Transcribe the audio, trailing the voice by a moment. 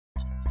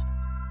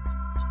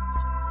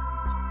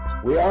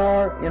We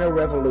are in a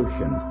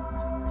revolution.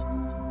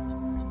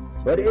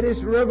 But it is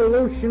a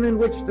revolution in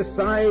which the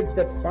side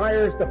that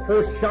fires the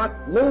first shot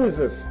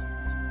loses.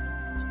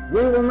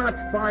 We will not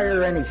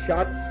fire any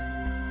shots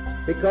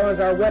because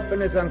our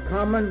weapon is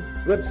uncommon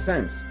good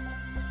sense.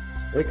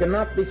 We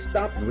cannot be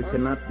stopped, we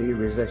cannot be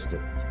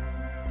resisted.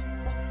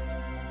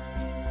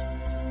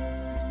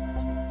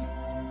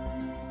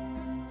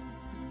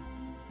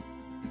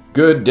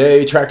 Good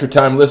day, Tractor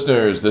Time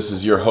listeners. This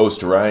is your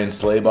host, Ryan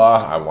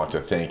Slaybaugh. I want to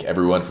thank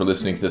everyone for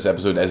listening to this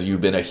episode, as you've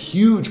been a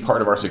huge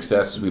part of our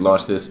success as we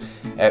launched this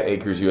at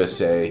Acres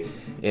USA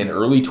in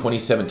early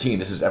 2017.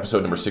 This is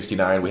episode number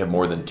 69. We have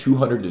more than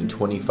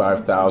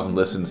 225,000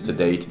 listens to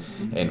date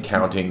and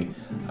counting.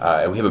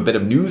 We have a bit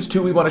of news,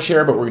 too, we want to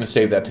share, but we're going to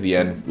save that to the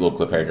end. A little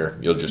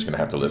cliffhanger. You're just going to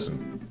have to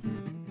listen.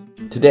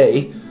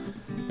 Today,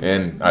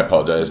 and I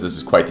apologize, this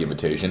is quite the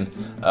invitation,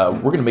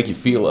 we're going to make you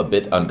feel a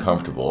bit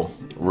uncomfortable.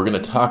 We're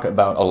going to talk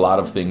about a lot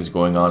of things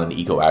going on in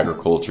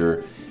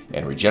eco-agriculture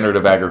and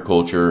regenerative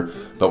agriculture,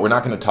 but we're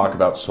not going to talk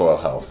about soil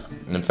health.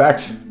 And in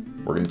fact,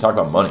 we're going to talk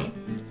about money.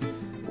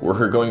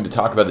 We're going to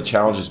talk about the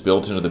challenges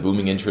built into the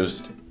booming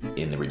interest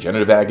in the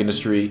regenerative ag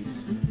industry,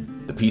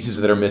 the pieces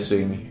that are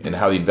missing, and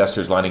how the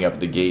investors lining up at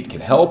the gate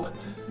can help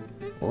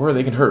or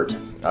they can hurt.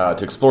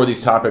 To explore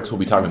these topics, we'll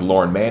be talking with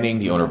Lauren Manning,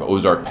 the owner of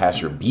Ozark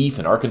Pasture Beef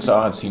in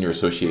Arkansas and senior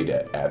associate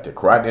at the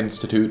Croatan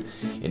Institute,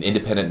 an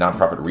independent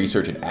nonprofit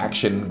research and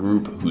action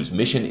group whose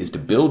mission is to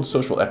build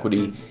social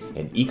equity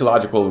and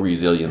ecological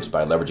resilience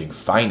by leveraging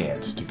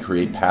finance to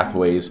create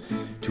pathways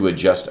to a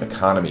just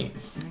economy.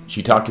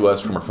 She talked to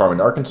us from her farm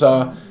in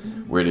Arkansas,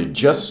 where it had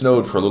just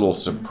snowed for a little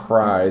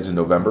surprise in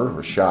November,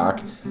 or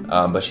shock,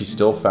 but she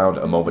still found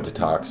a moment to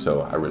talk,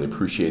 so I really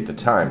appreciate the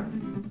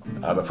time.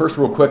 But first,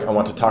 real quick, I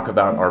want to talk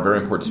about our very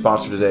important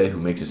sponsor today who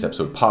makes this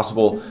episode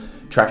possible.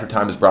 Tractor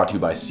Time is brought to you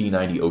by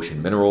C90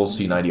 Ocean Minerals.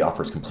 C90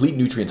 offers complete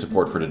nutrient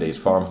support for today's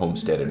farm,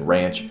 homestead, and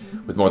ranch.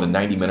 With more than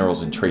 90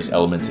 minerals and trace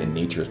elements in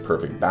nature's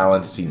perfect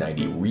balance,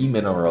 C90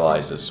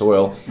 remineralizes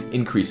soil,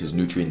 increases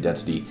nutrient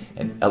density,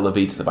 and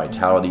elevates the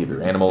vitality of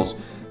your animals.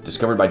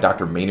 Discovered by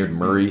Dr. Maynard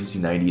Murray,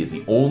 C90 is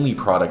the only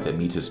product that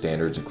meets his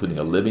standards, including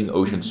a living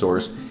ocean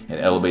source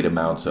and elevated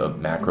amounts of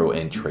macro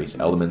and trace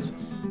elements.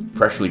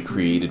 Freshly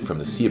created from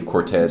the Sea of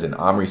Cortez and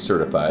OMRI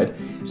certified,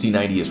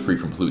 C90 is free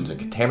from pollutants and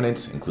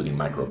contaminants, including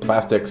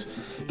microplastics.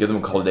 Give them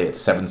a call today at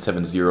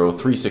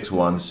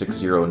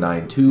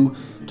 770-361-6092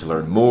 to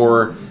learn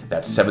more.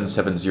 That's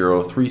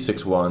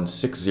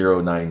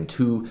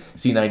 770-361-6092.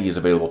 C90 is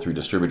available through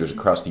distributors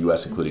across the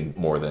U.S., including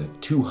more than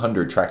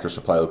 200 Tractor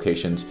Supply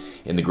locations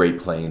in the Great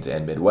Plains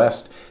and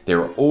Midwest.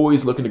 They're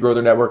always looking to grow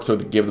their network, so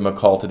give them a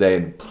call today,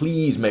 and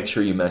please make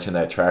sure you mention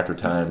that Tractor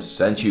Time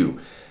sent you.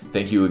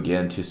 Thank you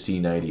again to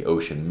C90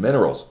 Ocean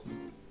Minerals.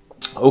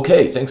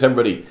 Okay, thanks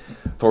everybody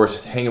for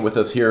hanging with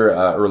us here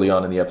early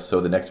on in the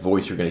episode. The next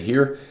voice you're going to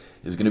hear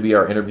is going to be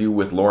our interview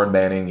with Lauren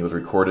Manning. It was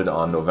recorded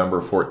on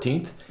November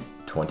 14th,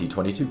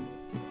 2022.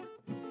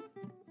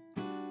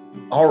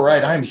 All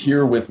right, I'm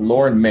here with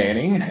Lauren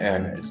Manning,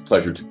 and it's a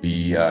pleasure to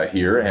be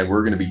here. And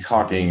we're going to be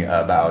talking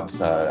about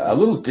a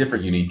little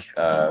different, unique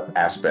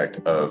aspect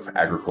of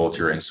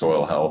agriculture and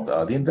soil health,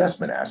 the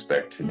investment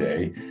aspect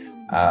today.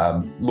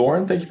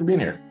 Lauren, thank you for being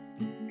here.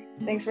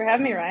 Thanks for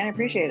having me, Ryan. I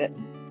appreciate it.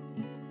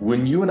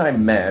 When you and I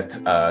met,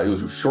 it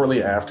was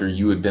shortly after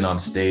you had been on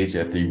stage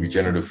at the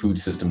Regenerative Food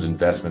Systems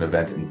Investment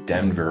event in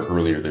Denver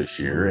earlier this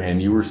year,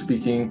 and you were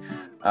speaking,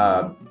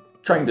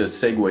 trying to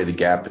segue the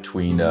gap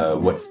between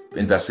what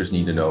investors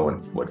need to know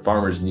and what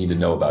farmers need to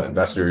know about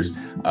investors.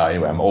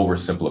 Anyway, I'm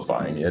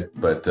oversimplifying it,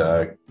 but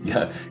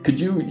yeah, could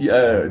you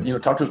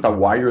talk to us about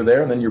why you're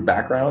there and then your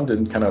background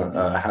and kind of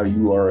how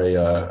you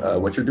are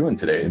what you're doing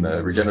today in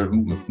the regenerative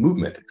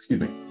movement?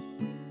 Excuse me.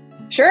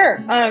 Sure.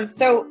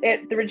 So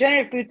at the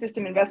Regenerative Food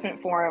System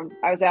Investment Forum,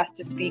 I was asked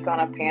to speak on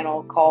a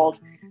panel called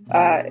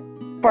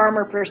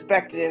Farmer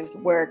Perspectives,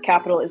 where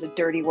capital is a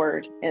dirty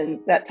word.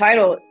 And that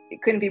title,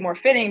 it couldn't be more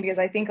fitting because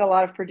I think a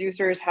lot of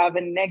producers have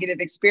a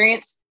negative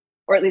experience,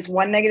 or at least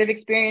one negative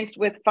experience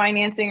with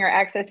financing or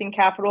accessing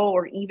capital,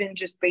 or even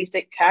just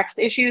basic tax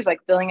issues like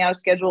filling out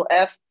Schedule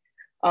F.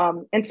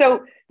 And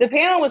so the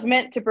panel was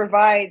meant to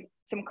provide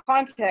some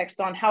context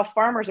on how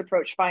farmers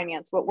approach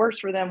finance, what works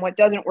for them, what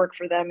doesn't work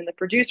for them, and the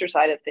producer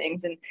side of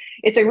things. And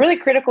it's a really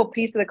critical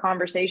piece of the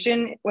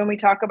conversation when we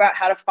talk about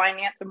how to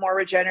finance a more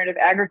regenerative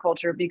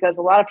agriculture, because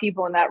a lot of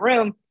people in that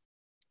room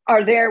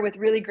are there with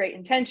really great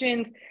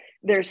intentions.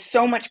 There's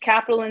so much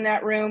capital in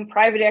that room,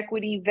 private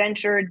equity,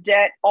 venture,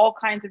 debt, all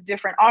kinds of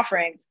different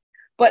offerings.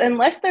 But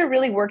unless they're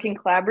really working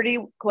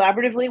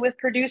collaboratively with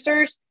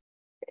producers,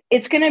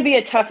 it's going to be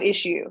a tough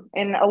issue.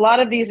 And a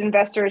lot of these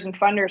investors and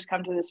funders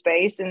come to the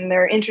space and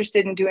they're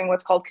interested in doing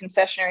what's called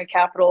concessionary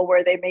capital,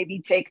 where they maybe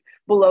take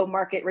below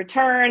market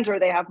returns, or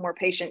they have more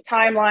patient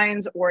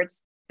timelines, or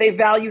they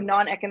value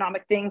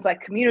non-economic things like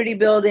community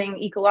building,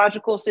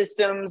 ecological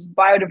systems,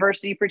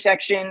 biodiversity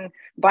protection,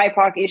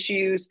 BIPOC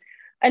issues.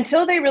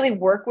 Until they really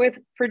work with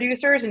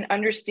producers and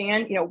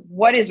understand,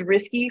 what is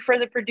risky for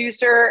the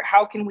producer,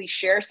 how can we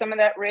share some of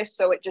that risk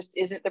so it just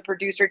isn't the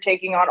producer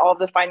taking on all of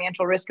the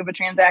financial risk of a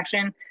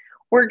transaction,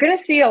 we're going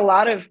to see a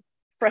lot of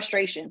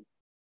frustration.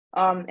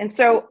 And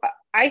so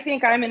I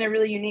think I'm in a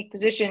really unique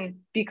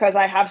position because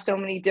I have so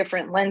many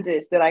different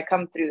lenses that I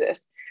come through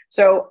this.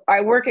 So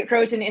I work at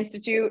Croatan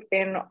Institute,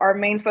 and our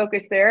main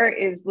focus there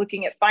is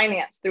looking at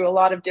finance through a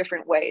lot of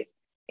different ways.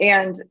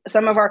 And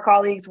some of our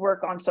colleagues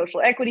work on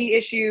social equity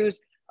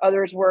issues.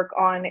 Others work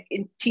on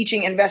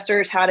teaching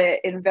investors how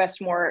to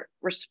invest more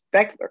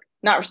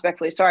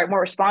more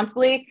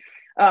responsibly,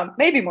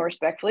 maybe more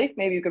respectfully.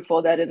 Maybe you could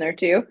fold that in there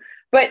too.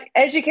 But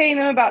educating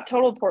them about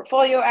total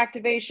portfolio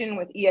activation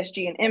with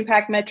ESG and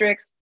impact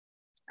metrics.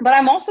 But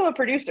I'm also a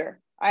producer.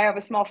 I have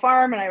a small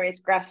farm and I raise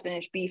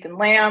grass-finished beef and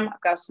lamb.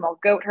 I've got a small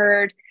goat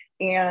herd,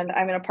 and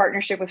I'm in a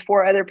partnership with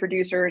 4 other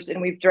producers,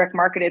 and we've direct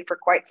marketed for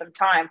quite some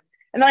time.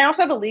 And then I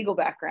also have a legal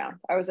background.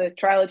 I was a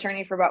trial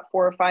attorney for about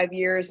 4 or 5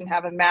 years and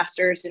have a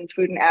master's in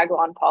food and ag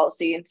law and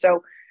policy. And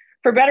so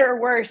for better or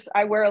worse,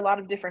 I wear a lot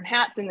of different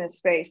hats in this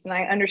space, and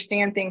I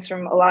understand things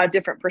from a lot of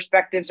different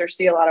perspectives or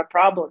see a lot of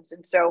problems.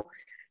 And so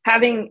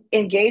having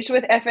engaged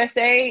with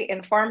FSA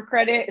and farm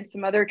credit and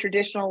some other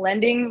traditional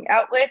lending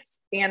outlets,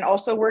 and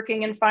also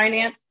working in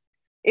finance,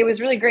 it was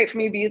really great for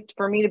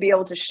me to be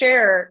able to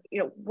share,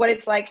 what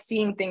it's like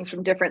seeing things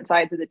from different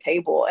sides of the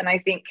table. And I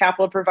think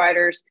capital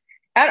providers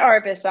at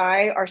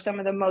RFSI are some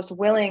of the most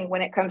willing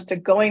when it comes to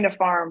going to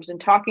farms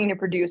and talking to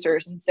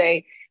producers and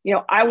say,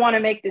 I want to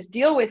make this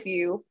deal with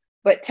you,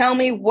 but tell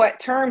me what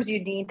terms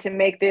you need to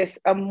make this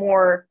a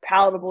more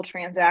palatable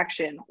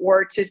transaction,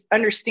 or to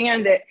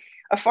understand that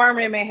a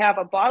farmer may have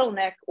a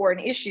bottleneck or an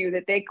issue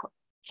that they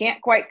can't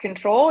quite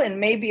control. And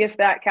maybe if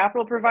that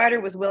capital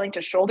provider was willing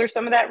to shoulder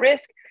some of that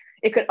risk,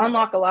 it could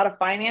unlock a lot of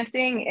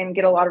financing and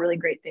get a lot of really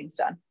great things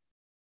done.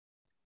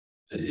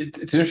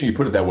 It's interesting you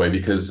put it that way,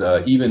 because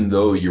even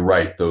though you're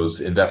right,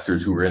 those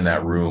investors who were in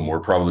that room were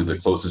probably the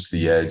closest to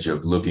the edge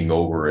of looking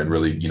over and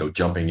really,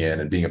 jumping in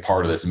and being a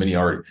part of this. And many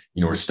are,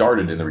 were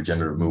started in the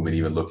regenerative movement,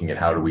 even looking at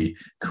how do we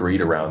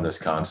create around this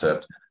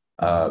concept.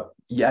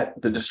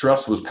 Yet the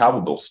distrust was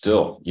palpable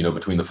still,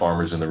 between the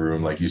farmers in the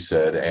room, like you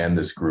said, and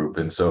this group.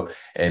 And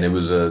it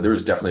was there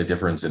was definitely a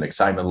difference in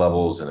excitement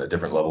levels and a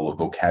different level of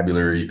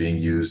vocabulary being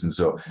used. And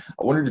so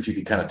I wondered if you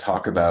could kind of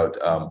talk about,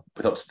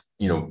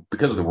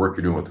 because of the work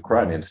you're doing with the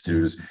Croatan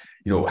Institute, is,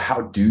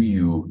 how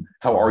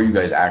are you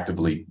guys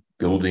actively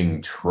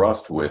building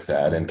trust with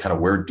that, and kind of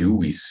where do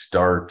we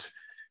start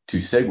to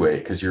segue?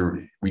 Because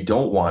we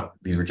don't want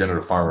these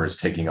regenerative farmers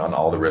taking on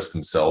all the risk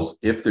themselves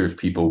if there's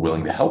people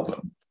willing to help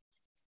them.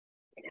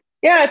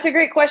 Yeah, it's a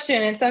great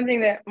question. And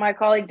something that my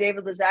colleague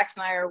David Lazaks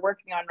and I are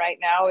working on right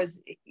now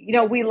is,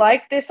 we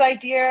like this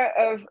idea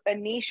of a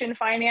niche in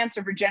finance,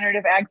 or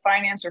regenerative ag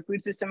finance, or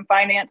food system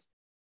finance.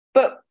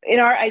 But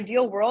in our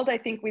ideal world, I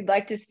think we'd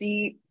like to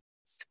see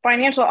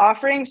financial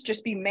offerings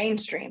just be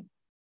mainstream,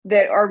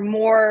 that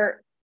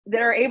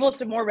are able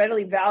to more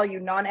readily value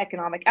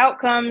non-economic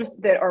outcomes,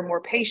 that are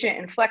more patient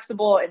and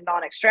flexible and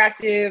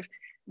non-extractive,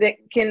 that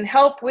can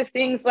help with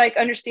things like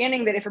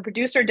understanding that if a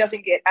producer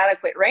doesn't get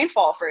adequate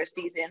rainfall for a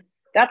season,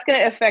 that's going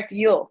to affect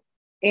yield.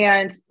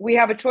 And we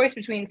have a choice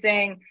between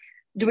saying,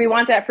 do we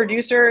want that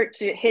producer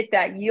to hit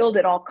that yield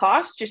at all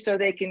costs just so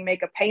they can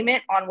make a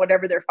payment on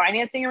whatever their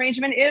financing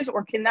arrangement is?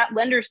 Or can that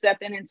lender step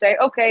in and say,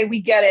 okay, we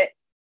get it.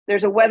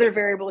 There's a weather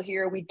variable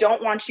here. We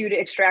don't want you to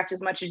extract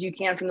as much as you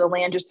can from the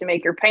land just to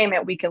make your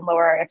payment. We can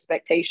lower our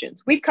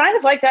expectations. We'd kind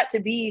of like that to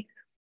be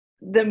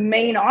the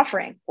main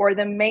offering, or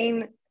the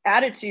main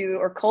attitude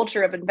or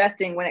culture of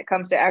investing when it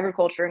comes to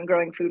agriculture and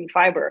growing food and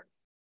fiber.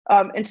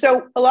 And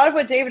so a lot of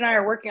what Dave and I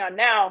are working on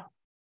now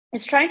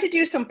is trying to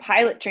do some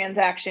pilot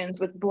transactions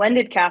with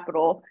blended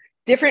capital,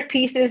 different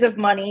pieces of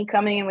money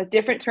coming in with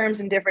different terms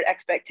and different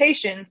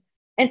expectations,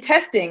 and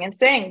testing and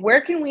saying,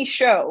 where can we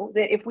show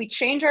that if we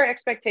change our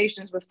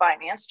expectations with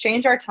finance,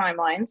 change our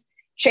timelines,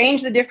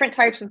 change the different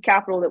types of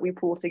capital that we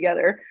pool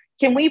together,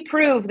 can we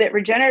prove that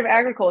regenerative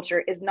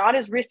agriculture is not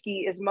as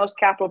risky as most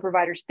capital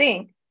providers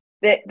think,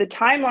 that the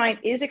timeline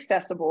is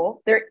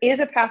accessible, there is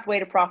a pathway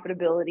to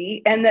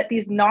profitability, and that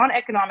these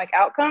non-economic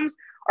outcomes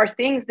are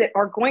things that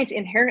are going to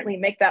inherently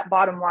make that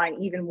bottom line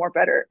even more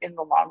better in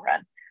the long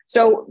run.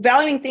 So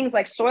valuing things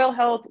like soil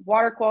health,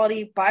 water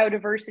quality,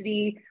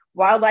 biodiversity,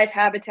 wildlife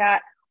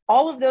habitat,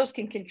 all of those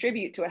can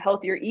contribute to a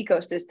healthier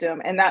ecosystem.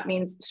 And that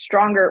means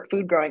stronger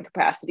food growing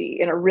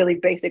capacity in a really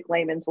basic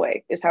layman's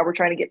way, is how we're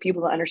trying to get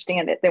people to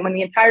understand it. That when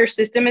the entire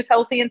system is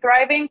healthy and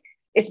thriving,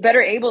 it's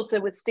better able to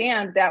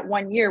withstand that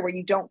 1 year where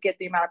you don't get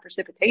the amount of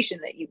precipitation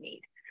that you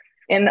need.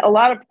 And a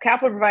lot of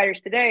capital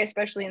providers today,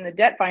 especially in the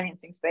debt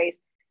financing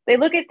space, they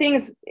look at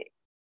things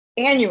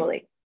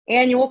annually,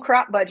 annual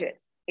crop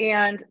budgets.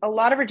 And a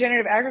lot of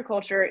regenerative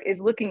agriculture is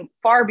looking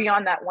far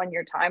beyond that 1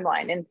 year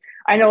timeline. And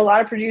I know a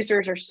lot of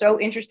producers are so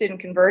interested in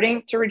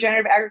converting to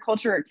regenerative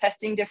agriculture or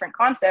testing different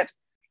concepts,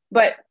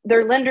 but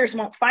their lenders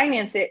won't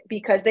finance it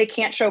because they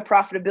can't show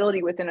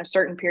profitability within a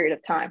certain period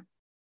of time.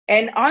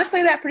 And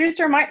honestly, that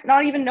producer might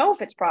not even know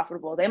if it's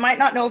profitable. They might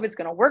not know if it's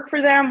going to work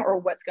for them or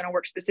what's going to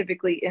work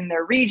specifically in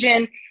their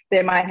region.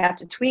 They might have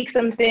to tweak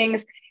some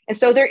things. And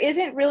so there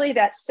isn't really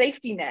that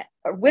safety net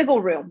or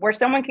wiggle room where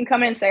someone can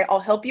come in and say, I'll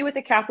help you with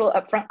the capital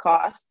upfront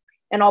costs,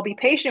 and I'll be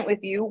patient with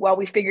you while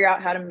we figure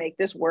out how to make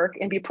this work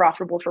and be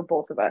profitable for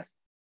both of us.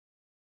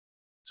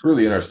 It's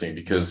really interesting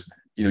because,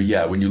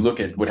 when you look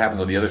at what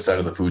happens on the other side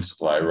of the food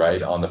supply,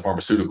 right, on the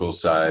pharmaceutical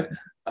side,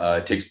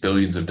 it takes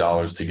billions of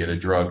dollars to get a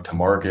drug to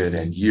market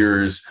and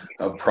years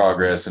of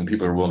progress, and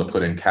people are willing to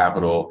put in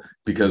capital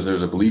because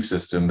there's a belief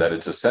system that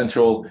it's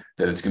essential,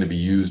 that it's going to be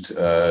used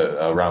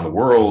around the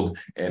world,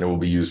 and it will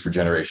be used for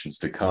generations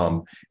to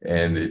come.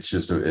 And it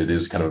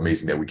is kind of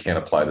amazing that we can't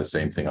apply the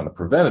same thing on the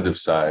preventative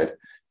side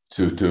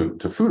to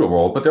food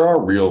overall. But there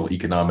are real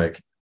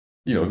economic,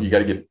 you got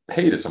to get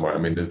paid at somewhere. I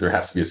mean, there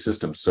has to be a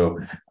system. So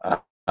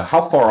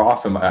how far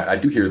off I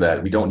do hear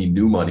that we don't need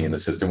new money in the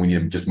system. We need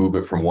to just move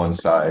it from one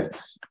side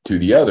to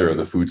the other of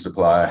the food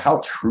supply.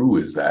 How true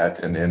is that?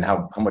 And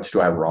how much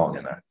do I have wrong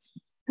in that?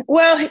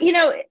 Well,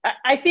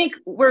 I think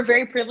we're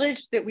very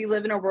privileged that we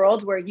live in a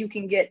world where you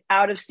can get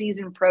out of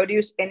season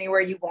produce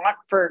anywhere you want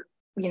for,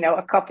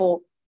 a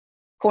couple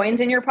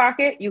coins in your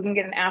pocket. You can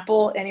get an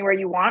apple anywhere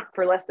you want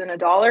for less than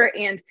 $1.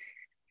 And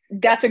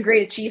that's a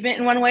great achievement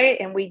in one way.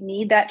 And we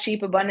need that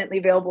cheap, abundantly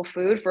available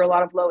food for a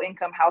lot of low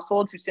income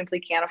households who simply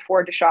can't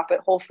afford to shop at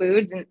Whole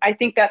Foods. And I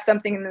think that's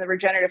something in the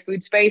regenerative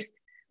food space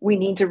we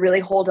need to really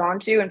hold on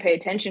to and pay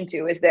attention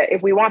to, is that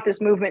if we want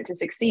this movement to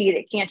succeed,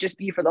 it can't just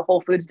be for the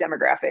Whole Foods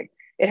demographic.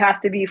 It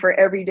has to be for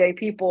everyday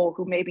people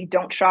who maybe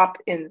don't shop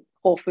in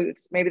Whole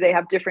Foods. Maybe they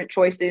have different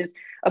choices,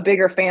 a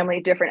bigger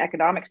family, different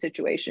economic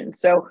situations.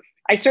 So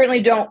I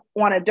certainly don't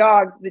want to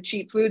dog the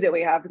cheap food that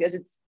we have because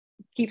it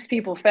keeps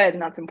people fed,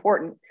 and that's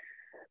important.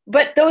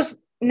 But those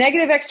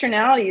negative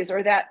externalities,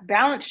 or that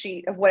balance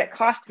sheet of what it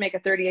costs to make a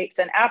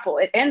 38-cent apple,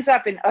 it ends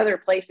up in other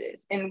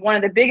places. And one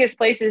of the biggest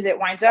places it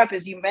winds up,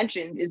 as you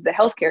mentioned, is the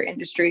healthcare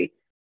industry.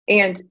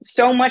 And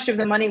so much of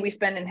the money we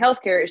spend in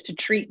healthcare is to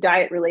treat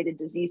diet-related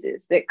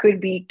diseases that could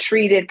be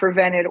treated,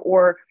 prevented,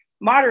 or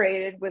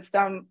moderated with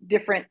some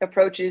different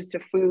approaches to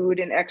food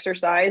and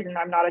exercise. And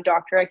I'm not a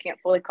doctor. I can't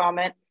fully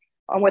comment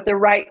on what the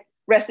right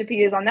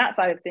recipe is on that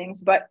side of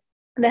things. But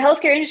the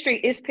healthcare industry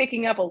is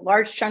picking up a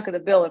large chunk of the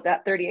bill of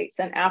that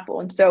 38-cent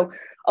apple. And so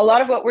a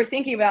lot of what we're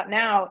thinking about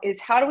now is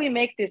how do we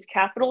make this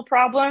capital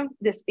problem,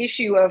 this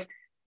issue of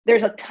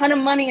there's a ton of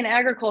money in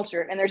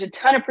agriculture and there's a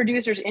ton of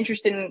producers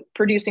interested in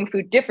producing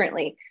food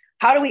differently.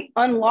 How do we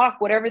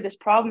unlock whatever this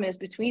problem is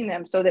between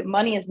them so that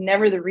money is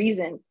never the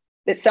reason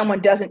that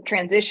someone doesn't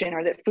transition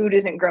or that food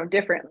isn't grown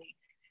differently?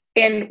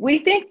 And we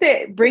think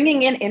that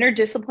bringing in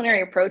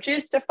interdisciplinary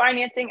approaches to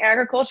financing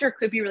agriculture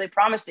could be really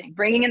promising,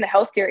 bringing in the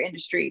healthcare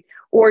industry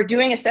or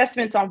doing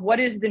assessments on what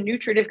is the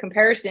nutritive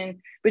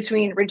comparison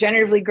between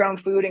regeneratively grown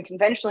food and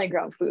conventionally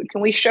grown food.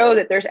 Can we show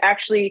that there's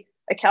actually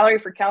a calorie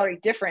for calorie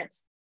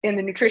difference in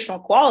the nutritional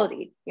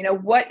quality?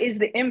 What is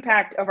the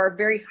impact of our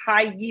very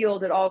high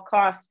yield at all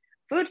costs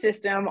food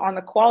system on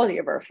the quality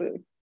of our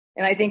food?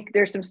 And I think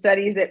there's some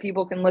studies that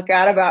people can look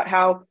at about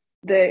how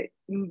the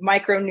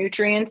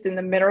micronutrients and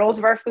the minerals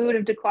of our food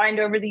have declined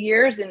over the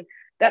years, and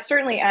that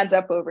certainly adds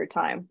up over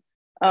time.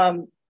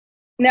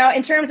 Now,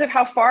 in terms of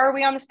how far are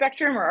we on the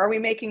spectrum, or are we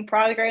making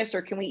progress,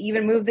 or can we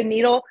even move the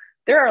needle?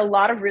 There are a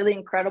lot of really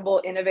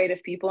incredible,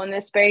 innovative people in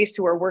this space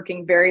who are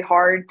working very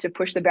hard to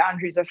push the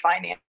boundaries of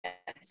finance.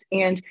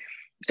 And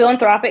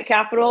philanthropic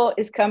capital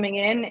is coming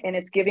in, and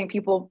it's giving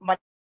people money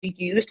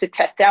to use to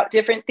test out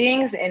different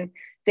things. And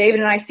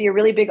David and I see a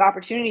really big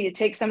opportunity to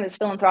take some of this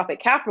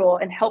philanthropic capital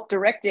and help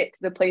direct it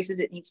to the places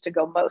it needs to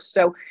go most.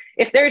 So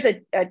if there's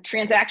a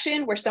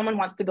transaction where someone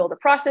wants to build a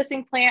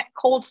processing plant,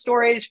 cold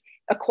storage,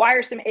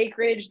 acquire some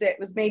acreage that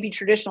was maybe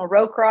traditional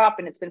row crop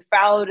and it's been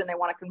fallowed and they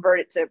want to convert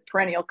it to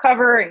perennial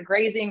cover and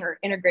grazing or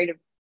integrative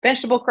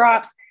vegetable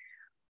crops,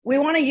 we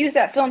want to use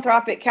that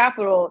philanthropic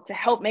capital to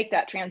help make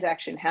that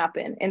transaction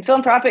happen. And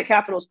philanthropic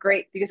capital is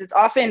great because it's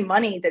often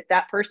money that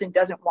that person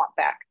doesn't want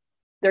back.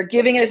 They're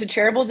giving it as a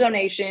charitable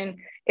donation.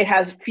 It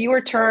has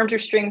fewer terms or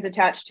strings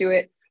attached to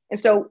it. And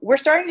so we're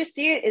starting to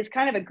see it as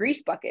kind of a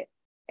grease bucket.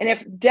 And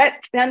if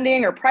debt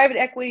funding or private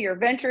equity or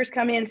ventures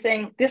come in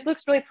saying, this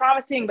looks really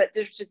promising, but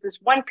there's just this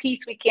one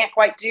piece we can't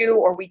quite do,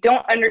 or we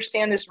don't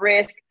understand this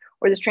risk,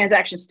 or this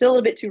transaction is still a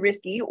little bit too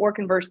risky, or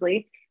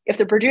conversely, if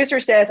the producer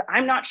says,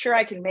 I'm not sure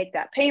I can make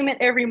that payment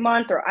every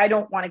month, or I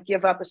don't want to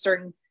give up a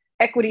certain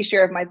equity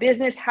share of my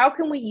business, how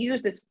can we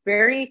use this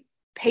very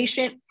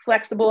patient,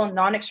 flexible, and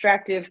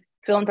non-extractive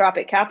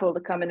philanthropic capital to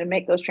come in and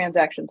make those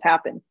transactions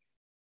happen?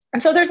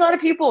 And so there's a lot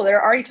of people that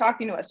are already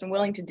talking to us and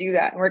willing to do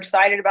that. And we're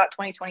excited about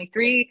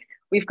 2023.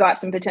 We've got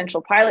some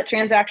potential pilot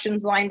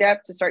transactions lined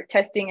up to start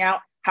testing out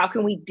how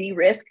can we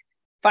de-risk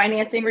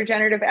financing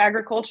regenerative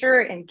agriculture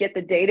and get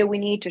the data we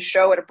need to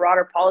show at a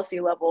broader policy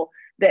level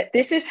that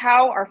this is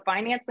how our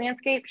finance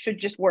landscape should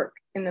just work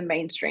in the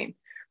mainstream.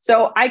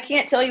 So I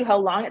can't tell you how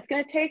long it's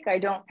going to take. I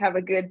don't have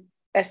a good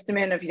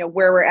estimate of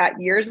where we're at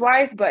years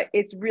wise, but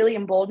it's really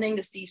emboldening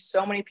to see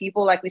so many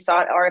people like we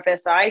saw at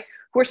RFSI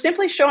who are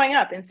simply showing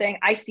up and saying,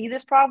 I see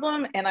this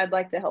problem and I'd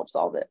like to help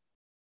solve it.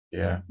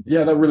 Yeah,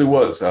 that really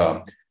was.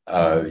 And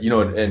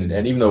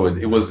even though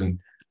it wasn't,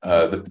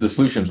 the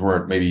solutions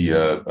weren't maybe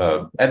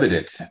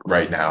evident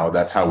right now,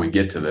 that's how we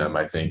get to them,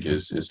 I think,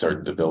 is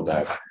starting to build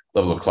that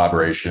level of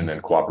collaboration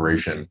and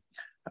cooperation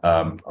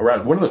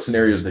around one of the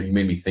scenarios that you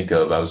made me think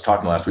of. I was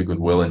talking last week with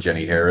Will and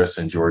Jenny Harris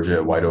in Georgia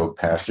at White Oak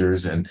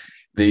Pastures, and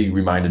they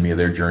reminded me of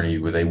their journey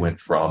where they went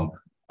from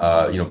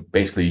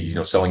basically,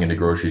 selling into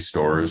grocery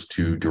stores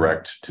to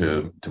direct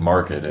to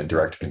market and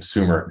direct to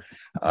consumer.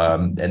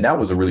 And that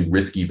was a really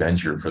risky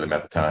venture for them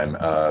at the time,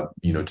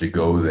 to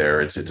go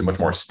there. It's a much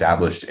more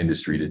established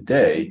industry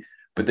today,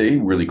 but they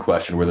really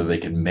questioned whether they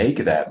could make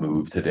that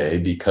move today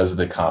because of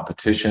the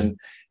competition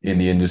in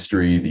the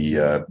industry, even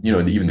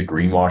the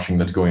greenwashing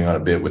that's going on a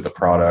bit with the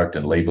product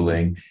and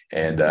labeling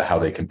and how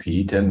they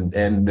compete.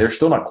 And they're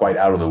still not quite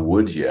out of the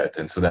woods yet.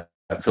 And so that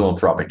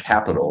philanthropic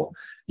capital,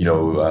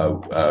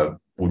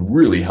 would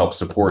really help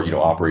support,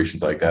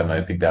 operations like that. And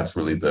I think that's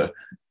really the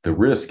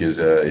risk is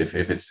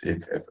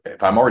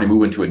if I'm already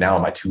moving to it now,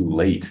 am I too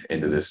late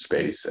into this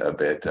space a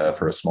bit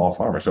for a small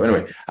farmer? So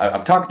anyway,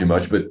 I'm talking too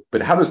much,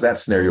 but how does that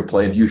scenario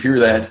play? And do you hear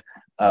that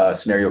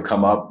scenario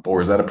come up, or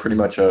is that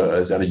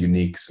a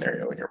unique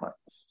scenario in your mind?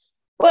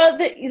 Well,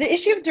 the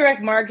issue of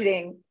direct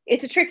marketing,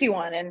 it's a tricky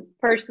one. And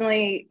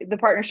personally, the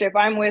partnership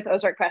I'm with,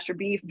 Ozark Pasture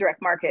Beef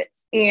Direct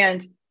Markets.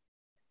 And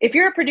if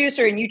you're a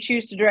producer and you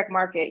choose to direct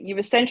market, you've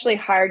essentially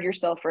hired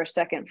yourself for a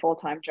second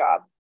full-time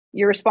job.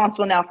 You're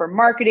responsible now for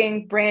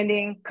marketing,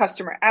 branding,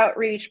 customer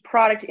outreach,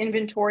 product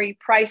inventory,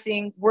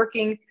 pricing,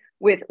 working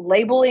with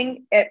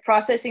labeling at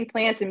processing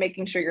plants and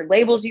making sure your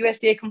label's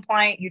USDA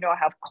compliant.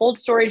 Have cold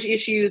storage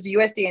issues,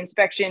 USDA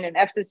inspection and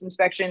FSIS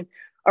inspection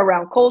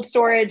around cold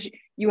storage.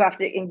 You have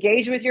to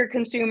engage with your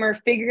consumer,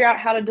 figure out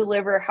how to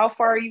deliver. How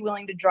far are you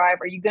willing to drive?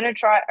 Are you going to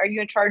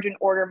charge an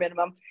order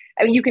minimum?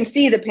 I mean, you can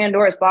see the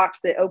Pandora's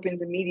box that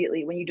opens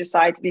immediately when you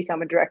decide to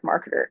become a direct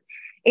marketer.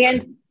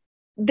 And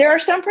there are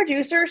some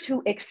producers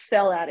who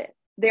excel at it.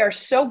 They are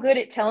so good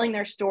at telling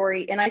their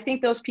story. And I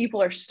think those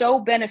people are so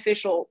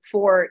beneficial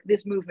for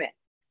this movement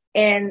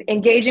and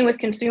engaging with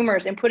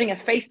consumers and putting a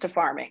face to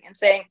farming and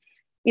saying,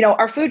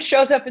 our food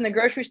shows up in the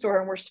grocery store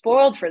and we're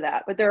spoiled for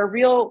that. But there are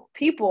real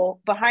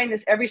people behind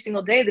this every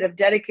single day that have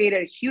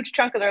dedicated a huge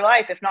chunk of their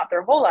life, if not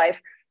their whole life,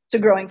 to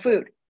growing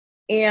food.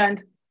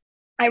 And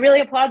I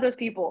really applaud those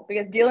people,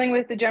 because dealing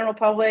with the general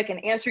public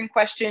and answering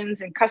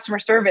questions and customer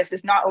service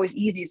is not always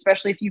easy,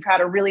 especially if you've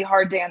had a really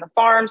hard day on the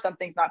farm,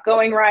 something's not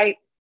going right.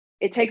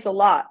 It takes a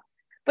lot.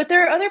 But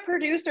there are other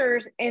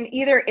producers, and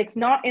either it's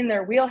not in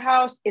their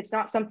wheelhouse, it's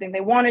not something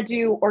they want to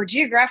do, or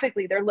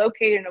geographically they're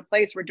located in a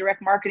place where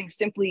direct marketing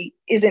simply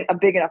isn't a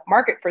big enough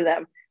market for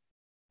them.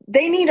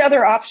 They need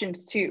other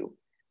options too.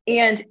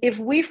 And if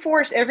we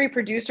force every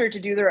producer to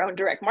do their own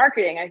direct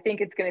marketing, I think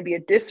it's going to be a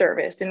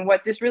disservice. And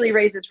what this really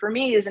raises for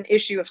me is an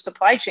issue of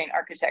supply chain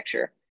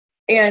architecture.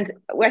 And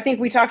I think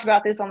we talked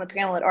about this on the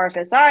panel at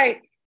RFSI,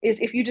 is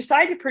if you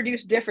decide to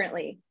produce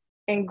differently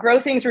and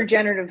grow things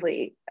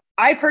regeneratively,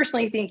 I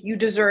personally think you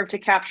deserve to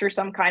capture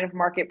some kind of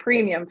market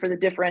premium for the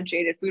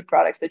differentiated food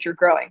products that you're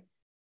growing.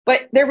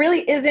 But there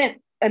really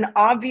isn't an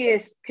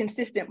obvious,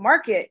 consistent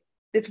market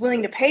that's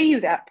willing to pay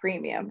you that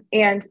premium.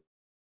 And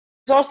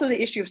there's also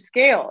the issue of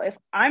scale. If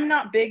I'm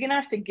not big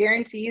enough to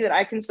guarantee that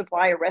I can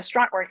supply a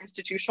restaurant or an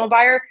institutional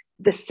buyer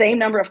the same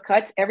number of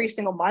cuts every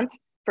single month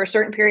for a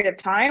certain period of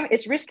time,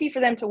 it's risky for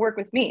them to work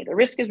with me. The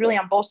risk is really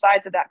on both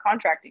sides of that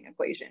contracting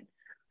equation.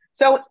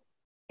 So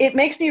it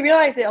makes me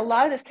realize that a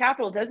lot of this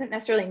capital doesn't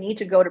necessarily need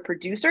to go to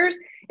producers.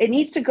 It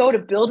needs to go to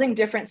building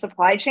different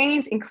supply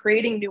chains and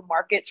creating new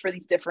markets for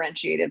these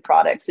differentiated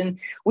products. And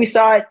we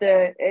saw at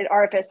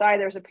RFSI,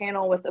 there was a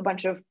panel with a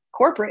bunch of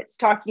corporates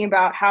talking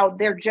about how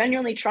they're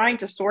genuinely trying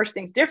to source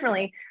things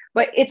differently,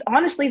 but it's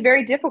honestly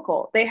very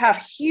difficult. They have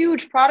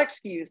huge product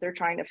SKUs they're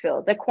trying to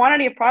fill. The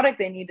quantity of product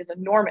they need is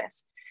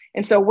enormous.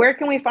 And so where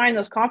can we find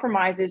those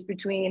compromises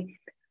between,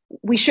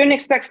 we shouldn't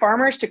expect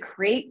farmers to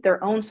create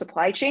their own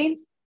supply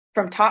chains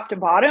from top to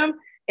bottom,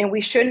 and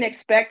we shouldn't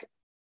expect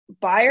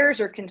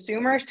buyers or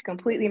consumers to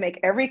completely make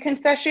every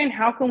concession?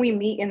 How can we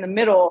meet in the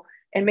middle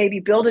and maybe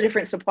build a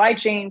different supply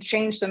chain,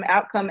 change some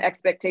outcome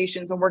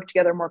expectations, and work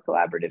together more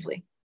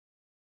collaboratively?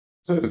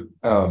 So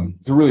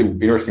it's a really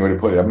interesting way to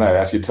put it. I'm going to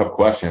ask you a tough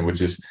question,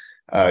 which is,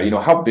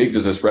 how big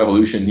does this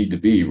revolution need to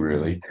be,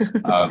 really?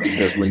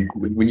 Because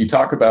when you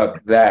talk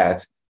about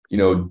that,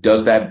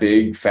 does that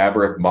big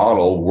fabric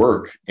model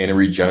work in a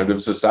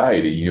regenerative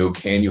society?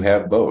 Can you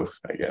have both,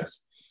 I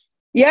guess?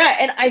 Yeah.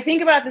 And I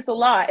think about this a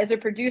lot as a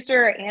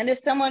producer and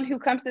as someone who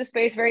comes to this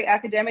space very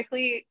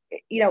academically.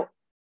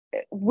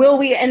 Will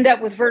we end up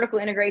with vertical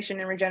integration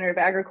in regenerative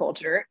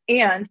agriculture?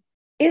 And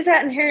is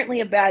that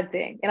inherently a bad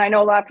thing? And I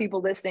know a lot of people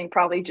listening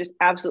probably just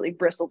absolutely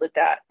bristled at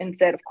that and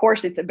said, of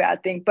course it's a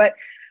bad thing. But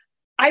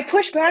I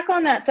push back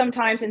on that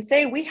sometimes and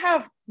say we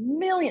have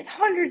millions,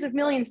 hundreds of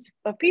millions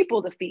of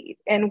people to feed.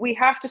 And we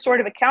have to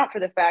sort of account for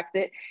the fact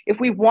that if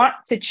we want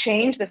to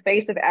change the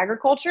face of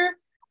agriculture,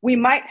 we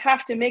might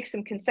have to make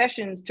some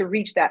concessions to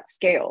reach that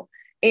scale.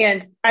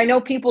 And I know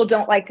people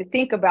don't like to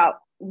think about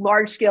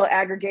large scale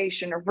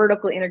aggregation or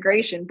vertical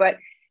integration, but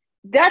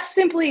that's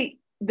simply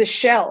the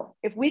shell.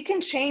 If we can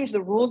change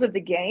the rules of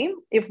the game,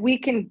 if we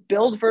can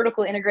build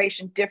vertical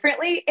integration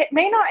differently, it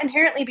may not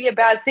inherently be a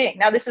bad thing.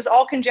 Now, this is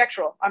all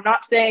conjectural. I'm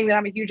not saying that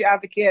I'm a huge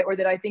advocate or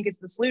that I think it's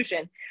the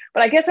solution,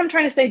 but I guess I'm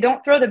trying to say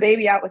don't throw the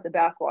baby out with the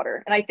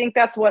bathwater. And I think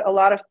that's what a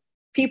lot of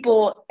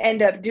people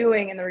end up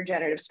doing in the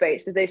regenerative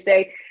space is they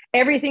say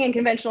everything in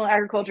conventional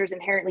agriculture is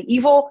inherently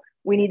evil.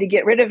 We need to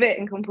get rid of it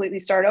and completely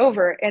start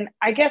over. And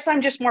I guess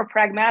I'm just more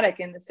pragmatic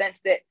in the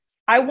sense that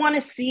I want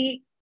to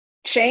see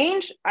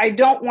change. I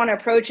don't want to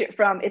approach it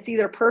from it's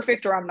either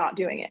perfect or I'm not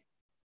doing it.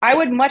 I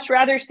would much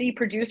rather see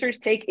producers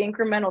take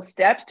incremental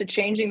steps to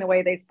changing the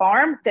way they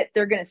farm that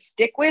they're going to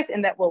stick with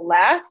and that will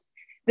last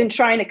than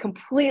trying to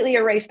completely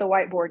erase the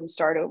whiteboard and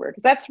start over,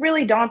 because that's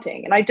really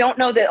daunting. And I don't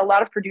know that a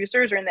lot of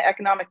producers are in the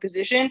economic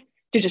position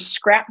to just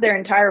scrap their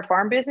entire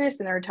farm business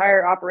and their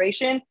entire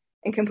operation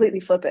and completely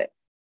flip it.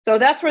 So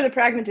that's where the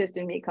pragmatist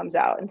in me comes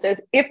out and says,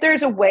 if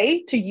there's a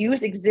way to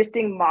use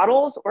existing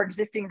models or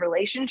existing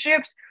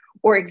relationships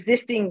or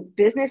existing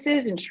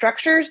businesses and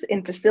structures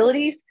and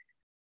facilities,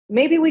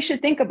 maybe we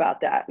should think about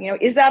that. You know,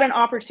 is that an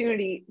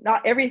opportunity?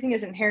 Not everything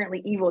is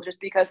inherently evil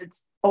just because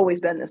it's always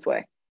been this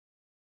way.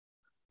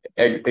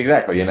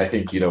 Exactly. And I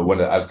think, when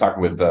I was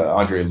talking with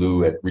Andre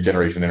Lou at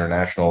Regeneration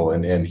International,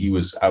 and we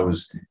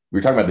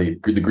were talking about the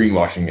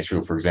greenwashing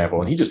issue, for example,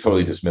 and he just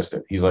totally dismissed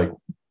it. He's like,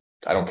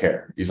 I don't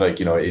care. He's like,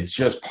 it's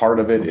just part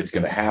of it. It's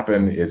going to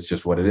happen. It's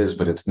just what it is,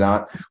 but it's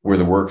not where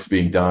the work's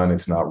being done.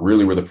 It's not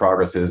really where the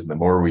progress is. And the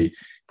more we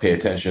pay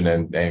attention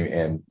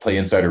and play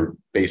insider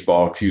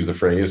baseball, excuse the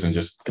phrase, and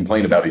just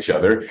complain about each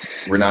other,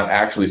 we're not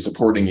actually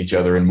supporting each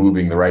other and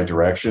moving the right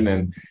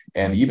direction.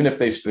 And even if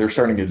they're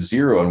starting at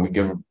zero and we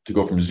give them to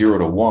go from 0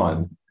 to 1,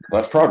 well,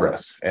 that's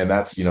progress. And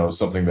that's,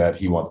 something that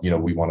he wants,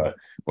 we want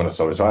to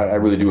solve. So I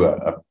really do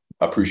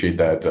appreciate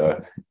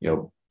that,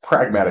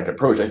 pragmatic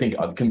approach. I think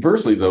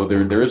conversely, though,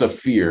 there is a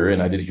fear,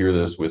 and I did hear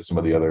this with some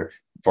of the other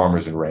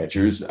farmers and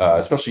ranchers,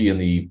 especially in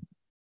the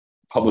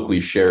publicly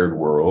shared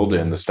world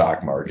and the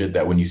stock market,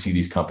 that when you see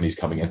these companies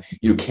coming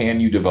in, can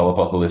you develop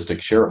a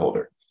holistic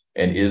shareholder?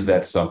 And is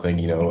that something,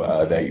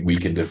 that we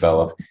can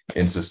develop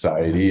in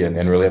society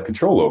and really have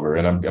control over?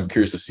 And I'm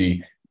curious to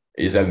see,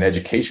 is that an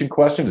education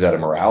question? Is that a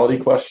morality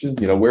question?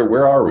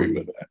 Where are we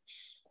with that?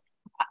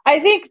 I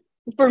think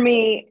for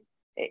me,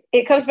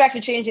 it comes back to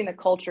changing the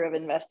culture of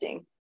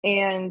investing.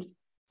 And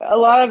a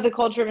lot of the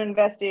culture of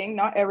investing,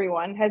 not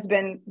everyone, has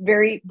been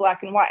very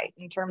black and white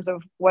in terms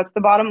of what's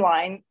the bottom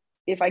line.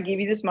 If I give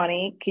you this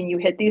money, can you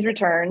hit these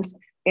returns?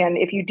 And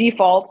if you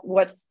default,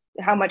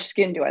 how much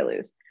skin do I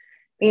lose?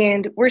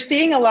 And we're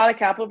seeing a lot of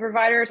capital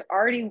providers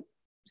already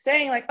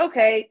saying like,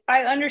 okay,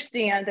 I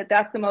understand that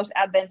that's the most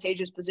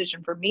advantageous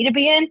position for me to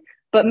be in,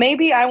 but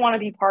maybe I want to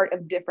be part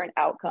of different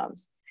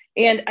outcomes.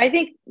 And I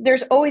think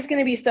there's always going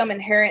to be some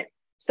inherent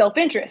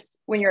self-interest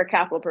when you're a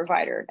capital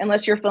provider,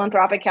 unless you're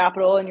philanthropic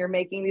capital and you're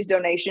making these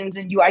donations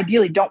and you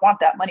ideally don't want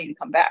that money to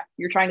come back.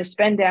 You're trying to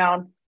spend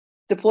down,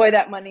 deploy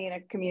that money in a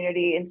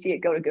community and see it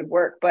go to good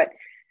work. But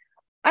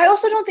I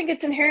also don't think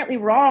it's inherently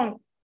wrong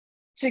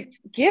to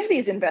give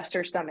these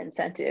investors some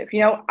incentive.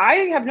 I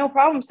have no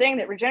problem saying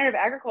that regenerative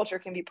agriculture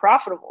can be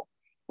profitable.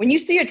 When you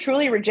see a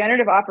truly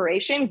regenerative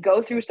operation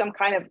go through some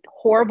kind of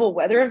horrible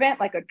weather event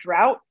like a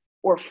drought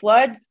or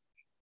floods,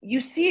 you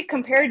see it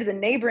compared to the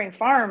neighboring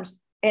farms,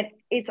 and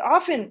it's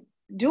often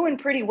doing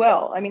pretty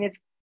well. I mean,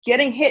 it's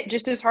getting hit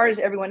just as hard as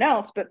everyone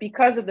else, but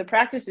because of the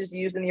practices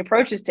used and the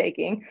approaches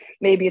taking,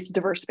 maybe it's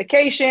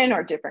diversification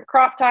or different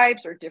crop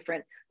types or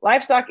different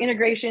livestock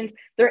integrations,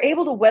 they're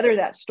able to weather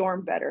that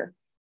storm better.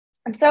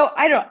 And so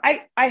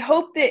I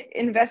hope that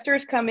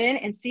investors come in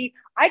and see,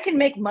 I can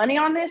make money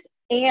on this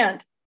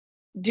and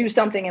do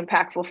something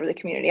impactful for the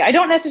community. I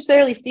don't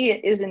necessarily see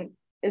it as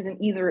an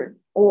either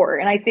or.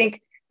 And I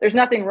think there's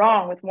nothing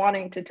wrong with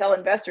wanting to tell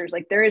investors,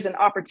 like, there is an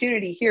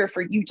opportunity here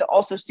for you to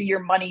also see your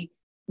money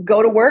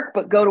go to work,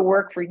 but go to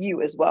work for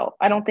you as well.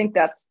 I don't think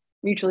that's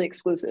mutually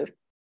exclusive.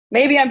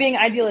 Maybe I'm being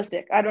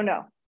idealistic. I don't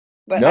know.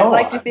 But no,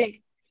 I'd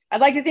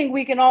like to think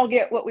we can all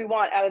get what we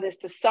want out of this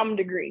to some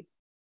degree.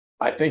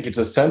 I think it's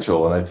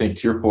essential. And I think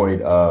to your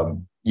point,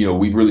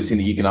 we've really seen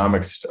the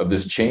economics of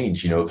this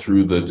change,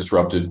 through the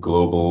disrupted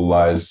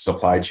globalized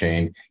supply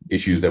chain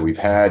issues that we've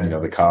had.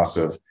 The cost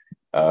of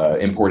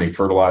importing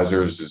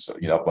fertilizers is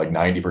up like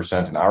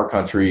 90% in our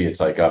country. It's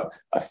like up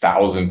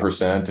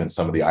 1,000% in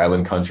some of the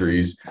island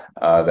countries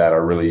that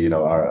are really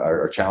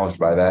are challenged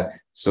by that.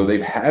 So they've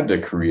had to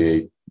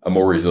create a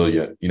more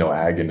resilient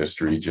ag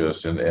industry.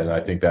 And I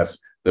think that's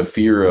the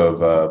fear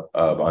of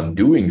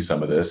undoing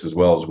some of this, as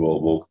well as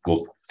we'll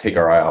take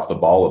our eye off the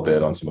ball a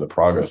bit on some of the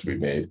progress we've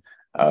made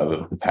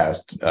the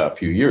past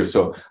few years.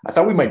 So I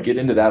thought we might get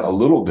into that a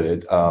little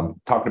bit,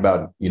 talking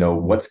about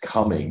what's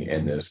coming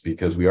in this,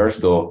 because we are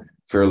still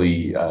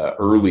fairly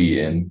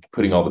early in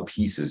putting all the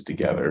pieces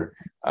together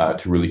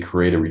to really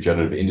create a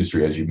regenerative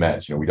industry. As you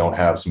mentioned, we don't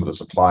have some of the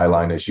supply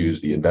line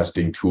issues. The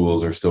investing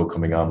tools are still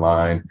coming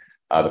online.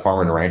 The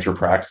farmer and rancher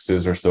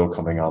practices are still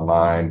coming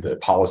online. The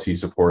policy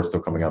support is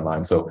still coming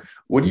online. So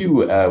what do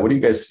you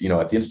guys,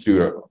 at the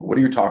Institute, what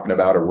are you talking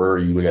about, or where are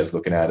you guys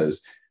looking at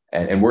as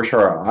and where should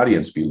our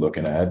audience be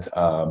looking at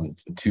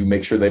to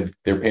make sure that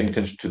they're paying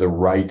attention to the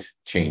right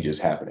changes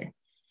happening?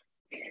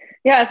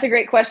 Yeah, that's a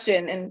great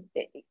question. And,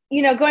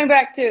 going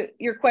back to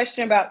your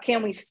question about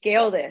can we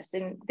scale this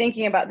and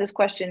thinking about this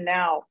question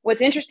now,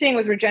 what's interesting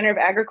with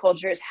regenerative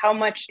agriculture is how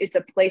much it's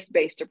a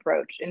place-based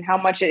approach and how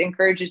much it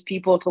encourages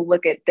people to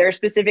look at their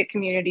specific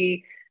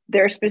community,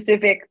 their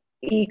specific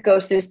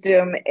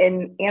ecosystem,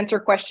 and answer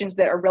questions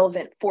that are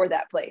relevant for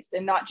that place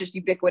and not just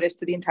ubiquitous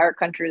to the entire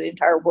country, the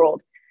entire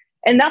world.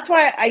 And that's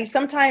why I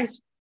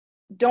sometimes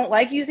don't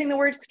like using the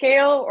word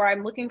scale, or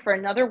I'm looking for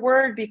another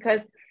word,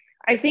 because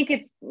I think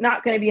it's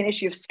not going to be an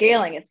issue of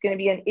scaling. It's going to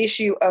be an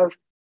issue of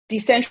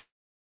decentralized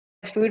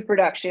food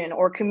production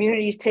or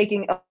communities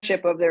taking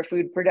ownership of their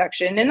food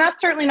production. And that's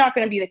certainly not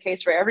going to be the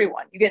case for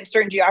everyone. You get in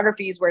certain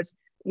geographies where it's,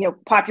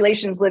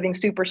 populations living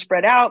super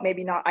spread out,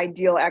 maybe not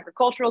ideal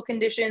agricultural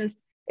conditions.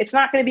 It's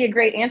not going to be a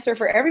great answer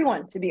for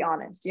everyone, to be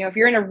honest. If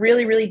you're in a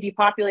really, really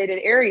depopulated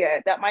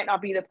area, that might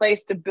not be the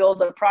place to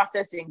build a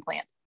processing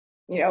plant.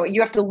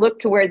 You have to look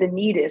to where the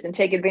need is and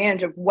take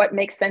advantage of what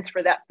makes sense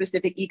for that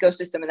specific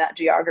ecosystem and that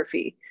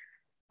geography.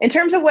 In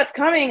terms of what's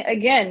coming,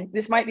 again,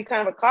 this might be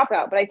kind of a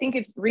cop-out, but I think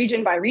it's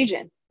region by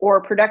region or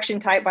production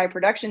type by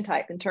production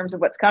type in terms of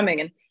what's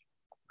coming. And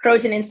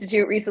Croatan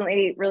Institute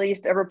recently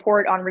released a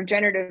report on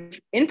regenerative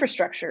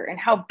infrastructure and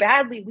how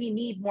badly we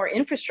need more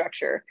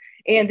infrastructure.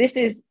 And this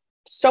is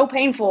so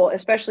painful,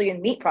 especially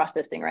in meat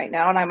processing right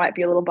now. And I might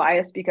be a little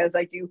biased because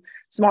I do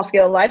small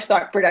scale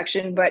livestock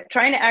production, but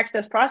trying to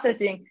access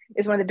processing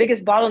is one of the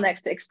biggest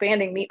bottlenecks to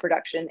expanding meat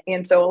production.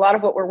 And so a lot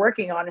of what we're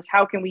working on is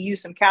how can we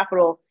use some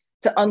capital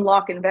to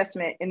unlock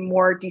investment in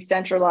more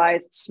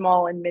decentralized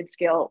small and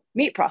mid-scale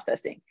meat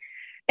processing.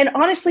 And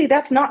honestly,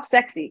 that's not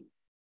sexy.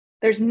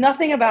 There's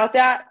nothing about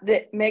that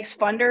makes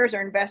funders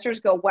or investors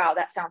go, wow,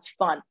 that sounds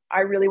fun.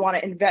 I really want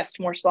to invest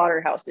more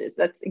slaughterhouses.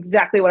 That's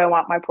exactly what I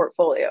want in my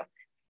portfolio.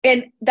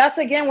 And that's,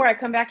 again, where I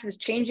come back to this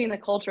changing the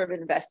culture of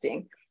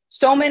investing.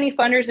 So many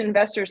funders and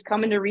investors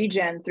come into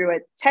regen through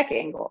a tech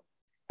angle.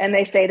 And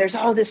they say there's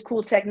all this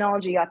cool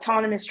technology,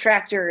 autonomous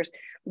tractors,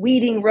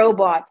 weeding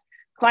robots,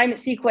 climate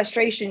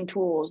sequestration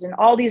tools, and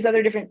all these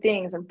other different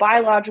things, and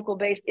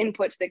biological-based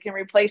inputs that can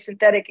replace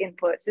synthetic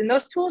inputs. And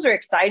those tools are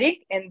exciting,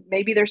 and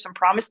maybe there's some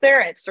promise there,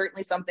 and it's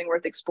certainly something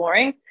worth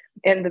exploring.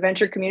 And the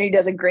venture community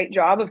does a great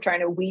job of trying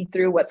to weed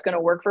through what's going to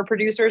work for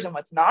producers and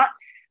what's not.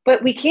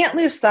 But we can't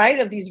lose sight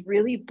of these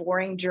really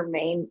boring,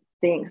 germane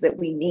things that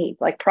we need,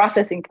 like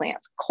processing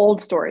plants, cold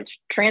storage,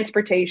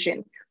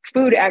 transportation,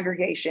 food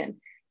aggregation,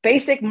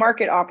 basic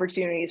market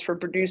opportunities for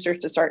producers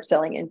to start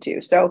selling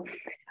into. So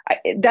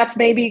that's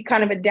maybe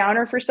kind of a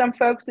downer for some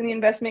folks in the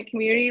investment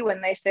community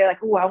when they say like,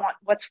 oh, I want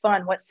what's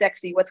fun, what's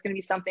sexy, what's going to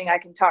be something I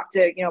can talk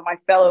to, my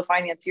fellow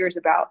financiers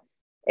about.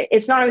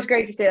 It's not always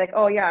great to say like,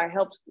 oh yeah, I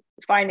helped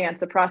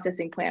finance a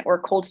processing plant or a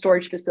cold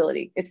storage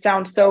facility. It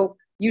sounds so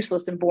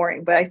useless and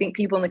boring, but I think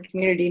people in the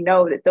community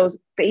know that those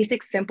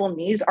basic, simple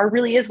needs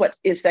really is what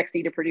is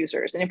sexy to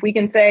producers. And if we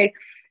can say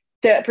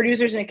to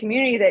producers in a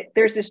community that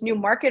there's this new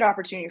market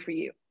opportunity for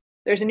you,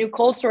 there's a new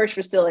cold storage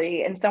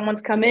facility and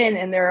someone's come in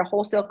and they're a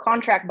wholesale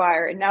contract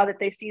buyer, and now that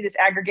they see this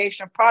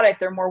aggregation of product,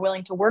 they're more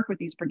willing to work with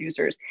these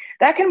producers.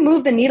 That can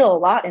move the needle a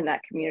lot in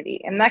that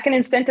community, and that can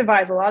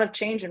incentivize a lot of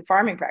change in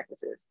farming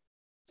practices.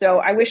 So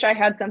I wish I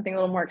had something a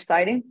little more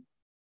exciting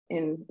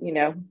and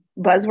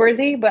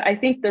buzzworthy, but I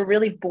think the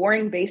really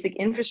boring basic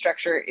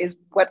infrastructure is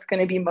what's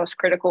going to be most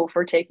critical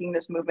for taking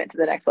this movement to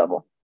the next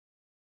level.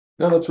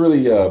 No, that's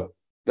really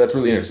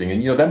interesting,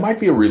 and that might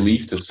be a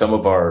relief to some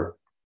of our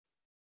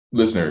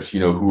listeners,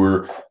 who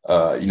are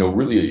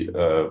really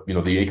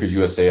the Acres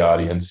USA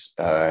audience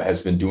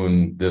has been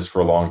doing this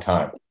for a long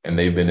time, and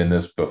they've been in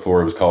this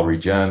before it was called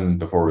regen,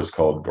 before it was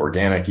called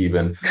organic,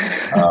 even.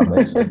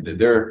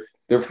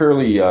 They're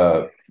fairly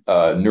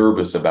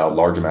nervous about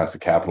large amounts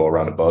of capital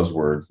around a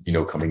buzzword,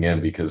 coming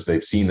in, because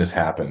they've seen this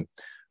happen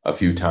a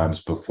few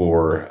times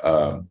before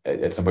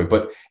at some point.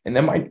 And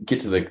that might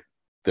get to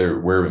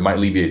where it might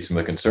alleviate some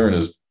of the concern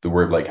is the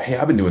word like, hey,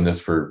 I've been doing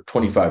this for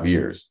 25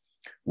 years.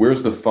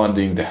 Where's the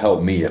funding to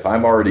help me? If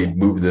I'm already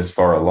moved this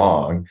far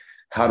along,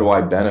 how do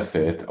I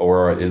benefit?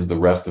 Or is the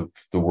rest of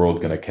the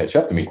world going to catch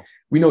up to me?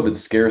 We know that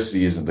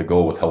scarcity isn't the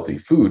goal with healthy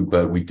food,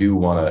 but we do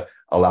want to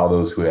allow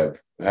those who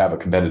have a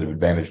competitive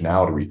advantage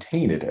now to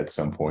retain it at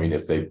some point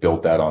if they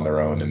built that on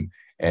their own.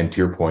 And to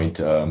your point,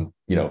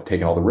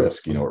 taking all the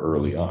risk,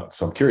 early on.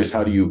 So I'm curious,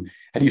 how do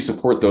you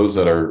support those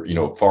that are,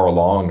 far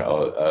along,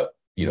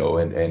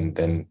 and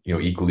then,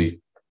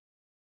 equally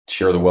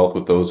share the wealth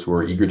with those who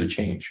are eager to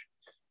change?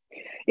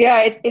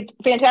 Yeah, it's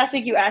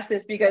fantastic you asked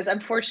this, because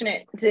I'm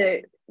fortunate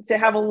to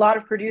have a lot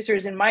of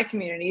producers in my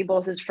community,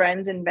 both as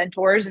friends and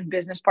mentors and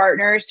business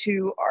partners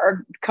who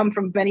come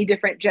from many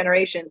different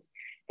generations.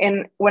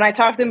 And when I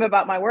talk to them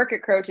about my work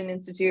at Croatan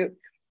Institute,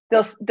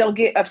 they'll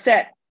get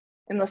upset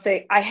and they'll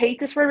say, I hate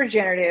this word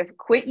regenerative,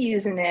 quit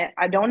using it.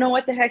 I don't know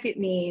what the heck it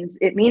means.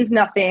 It means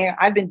nothing.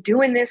 I've been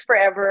doing this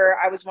forever.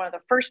 I was one of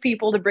the first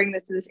people to bring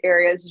this to this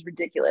area. This is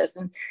ridiculous.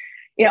 And,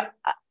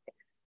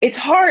 It's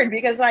hard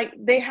because like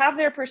they have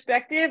their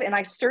perspective and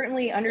I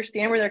certainly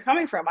understand where they're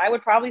coming from. I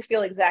would probably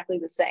feel exactly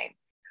the same.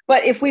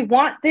 But if we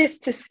want this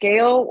to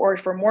scale or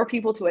for more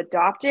people to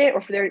adopt it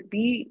or for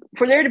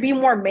there to be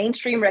more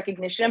mainstream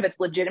recognition of its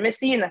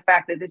legitimacy and the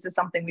fact that this is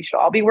something we should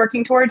all be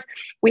working towards,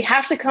 we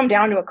have to come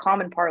down to a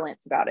common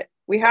parlance about it.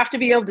 We have to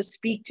be able to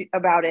speak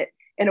about it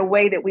in a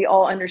way that we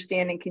all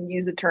understand and can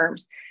use the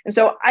terms. And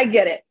so I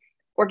get it.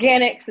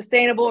 Organic,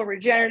 sustainable,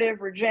 regenerative,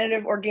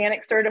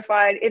 organic,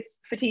 certified. It's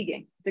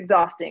fatiguing. It's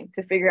exhausting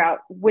to figure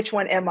out which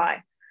one am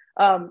I.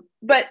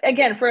 But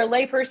again, for a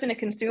layperson, a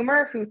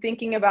consumer who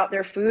thinking about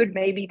their food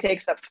maybe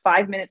takes up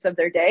 5 minutes of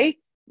their day,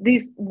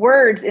 these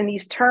words and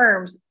these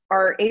terms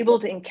are able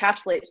to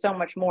encapsulate so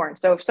much more. And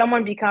so if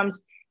someone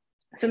becomes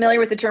familiar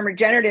with the term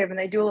regenerative and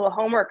they do a little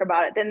homework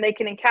about it, then they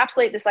can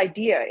encapsulate this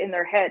idea in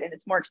their head and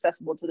it's more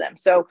accessible to them.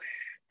 So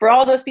for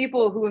all those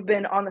people who have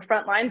been on the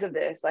front lines of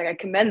this, like I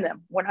commend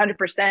them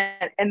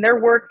 100%. And their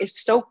work is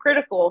so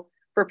critical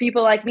for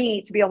people like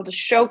me to be able to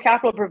show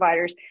capital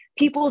providers,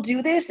 people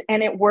do this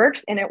and it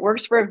works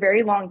for a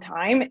very long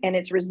time and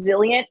it's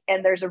resilient.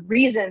 And there's a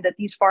reason that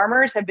these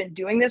farmers have been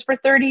doing this for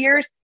 30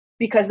 years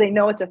because they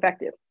know it's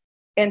effective.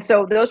 And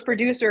so those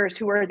producers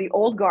who are the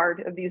old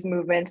guard of these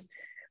movements,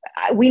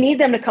 we need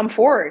them to come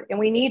forward and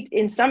we need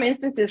in some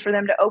instances for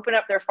them to open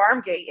up their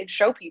farm gate and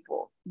show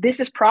people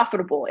this is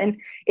profitable. And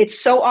it's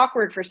so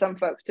awkward for some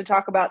folks to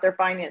talk about their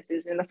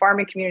finances in the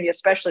farming community,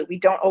 especially. We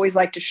don't always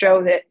like to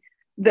show that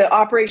the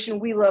operation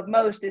we love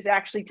most is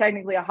actually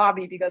technically a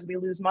hobby because we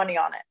lose money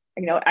on it.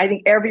 You know, I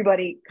think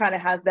everybody kind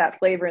of has that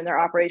flavor in their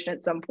operation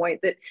at some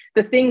point, that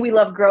the thing we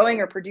love growing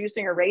or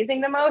producing or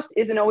raising the most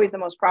isn't always the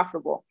most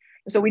profitable.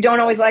 So we don't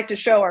always like to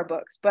show our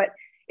books, but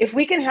if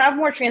we can have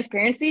more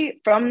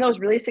transparency from those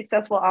really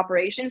successful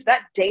operations,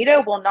 that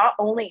data will not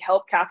only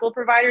help capital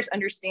providers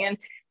understand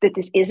that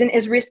this isn't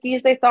as risky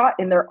as they thought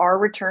and there are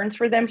returns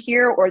for them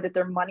here or that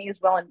their money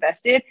is well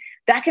invested,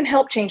 that can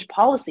help change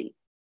policy.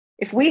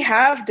 If we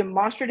have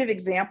demonstrative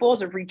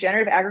examples of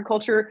regenerative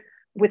agriculture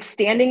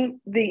withstanding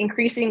the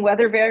increasing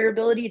weather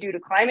variability due to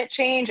climate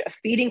change, of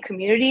feeding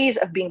communities,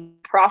 of being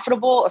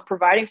profitable, of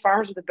providing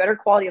farmers with a better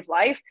quality of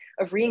life,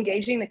 of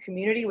re-engaging the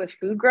community with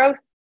food growth,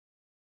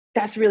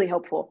 that's really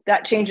helpful.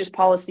 That changes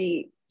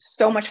policy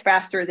so much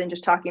faster than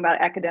just talking about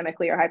it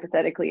academically or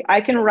hypothetically. I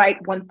can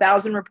write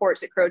 1,000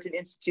 reports at Croatan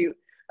Institute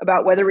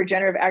about whether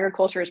regenerative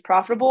agriculture is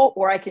profitable,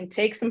 or I can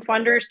take some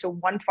funders to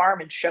one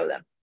farm and show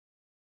them.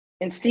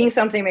 And seeing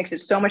something makes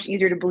it so much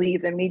easier to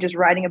believe than me just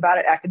writing about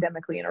it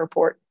academically in a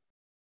report.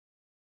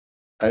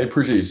 I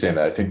appreciate you saying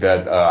that. I think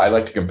that I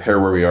like to compare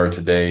where we are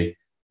today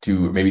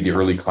to maybe the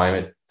early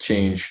climate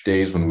change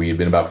days when we had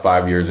been about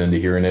 5 years into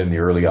hearing it in the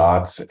early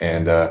aughts.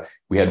 And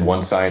we had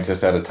one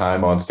scientist at a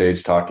time on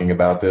stage talking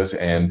about this.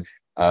 And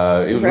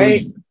it was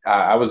really,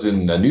 I was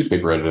in a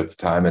newspaper editor at the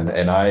time,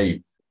 and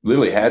I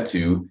literally had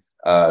to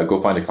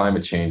go find a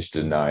climate change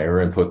denier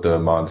and put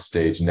them on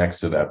stage next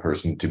to that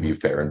person to be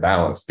fair and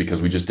balanced,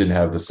 because we just didn't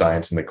have the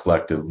science and the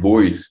collective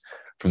voice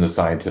from the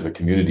scientific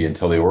community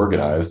until they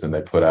organized and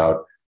they put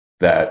out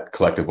that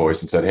collective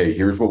voice and said, hey,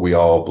 here's what we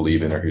all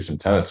believe in, or here's some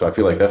tenets. So I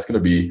feel like that's going to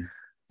be,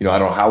 I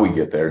don't know how we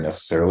get there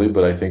necessarily,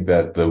 but I think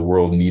that the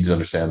world needs to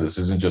understand this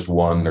isn't just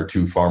one or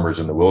two farmers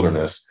in the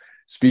wilderness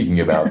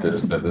speaking about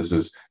this, that this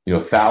is,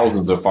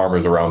 thousands of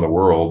farmers around the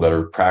world that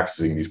are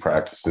practicing these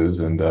practices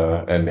and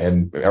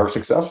are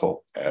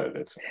successful at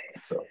it.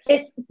 So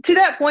to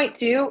that point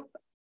too,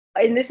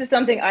 and this is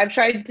something I've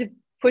tried to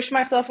push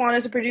myself on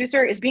as a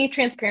producer, is being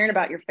transparent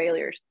about your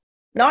failures.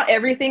 Not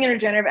everything in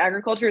regenerative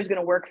agriculture is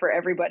going to work for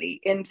everybody.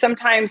 And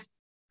sometimes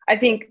I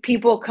think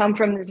people come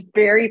from this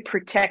very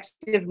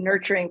protective,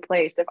 nurturing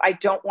place. If I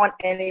don't want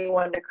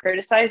anyone to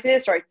criticize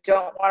this, or I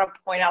don't want to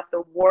point out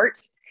the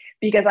warts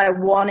because I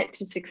want it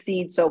to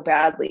succeed so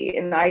badly.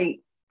 And I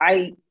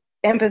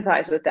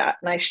empathize with that.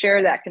 And I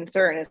share that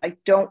concern. I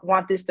don't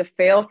want this to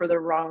fail for the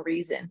wrong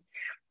reason.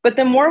 But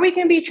the more we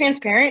can be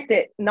transparent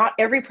that not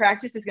every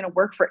practice is going to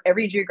work for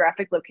every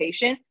geographic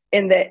location,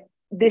 and that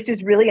this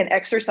is really an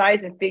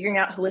exercise in figuring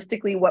out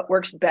holistically what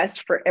works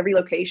best for every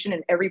location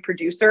and every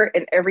producer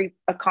and every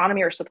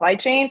economy or supply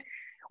chain,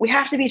 we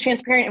have to be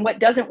transparent in what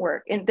doesn't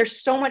work. And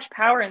there's so much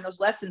power in those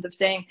lessons of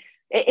saying,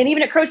 and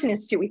even at Croatan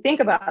Institute, we think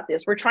about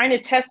this. We're trying to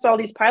test all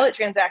these pilot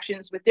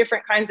transactions with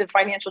different kinds of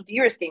financial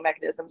de-risking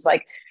mechanisms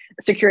like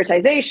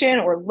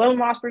securitization or loan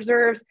loss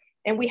reserves.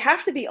 And we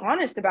have to be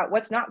honest about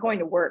what's not going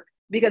to work,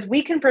 because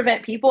we can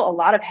prevent people a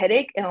lot of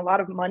headache and a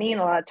lot of money and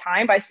a lot of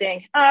time by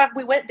saying,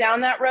 we went down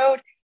that road.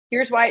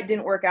 Here's why it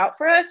didn't work out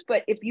for us.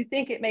 But if you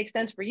think it makes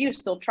sense for you,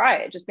 still try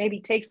it. Just maybe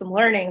take some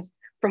learnings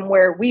from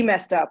where we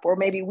messed up, or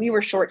maybe we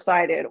were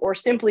short-sighted, or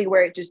simply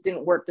where it just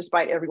didn't work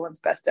despite everyone's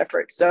best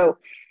efforts. So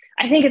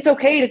I think it's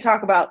okay to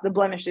talk about the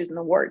blemishes and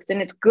the warts.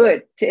 And it's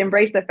good to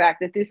embrace the fact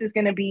that this is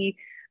going to be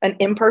an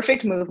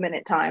imperfect movement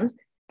at times.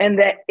 And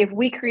that if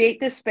we create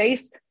this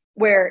space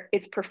where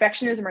it's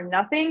perfectionism or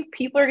nothing,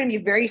 people are going to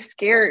be very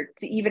scared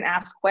to even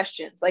ask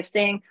questions, like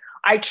saying,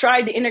 I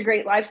tried to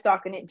integrate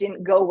livestock and it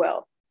didn't go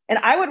well. And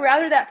I would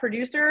rather that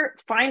producer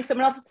find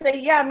someone else to say,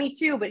 yeah, me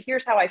too, but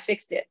here's how I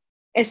fixed it.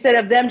 instead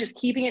of them just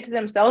keeping it to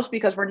themselves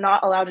because we're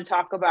not allowed to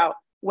talk about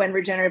when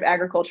regenerative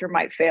agriculture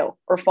might fail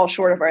or fall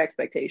short of our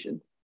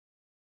expectations.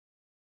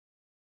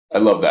 I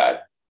love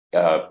that.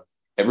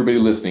 Everybody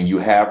listening, you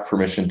have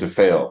permission to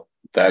fail.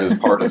 That is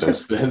part of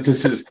this.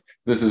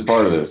 This is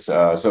part of this.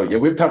 So yeah,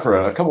 we have time for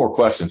a couple more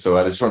questions. So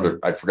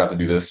I forgot to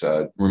do this.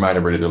 Remind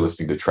everybody they're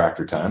listening to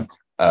Tractor Time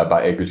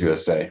by Acres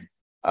USA.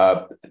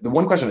 The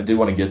one question I did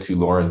want to get to,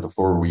 Lauren,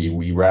 before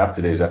we wrap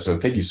today's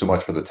episode, thank you so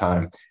much for the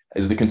time,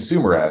 is the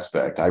consumer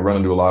aspect. I run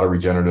into a lot of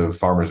regenerative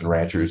farmers and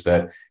ranchers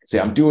that say,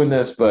 I'm doing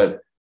this,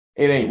 but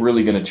it ain't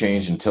really going to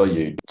change until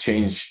you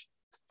change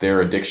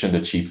their addiction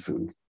to cheap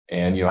food.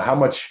 And, how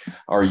much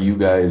are you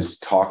guys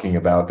talking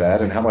about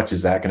that? And how much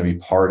is that going to be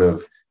part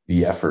of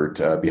the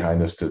effort behind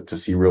this to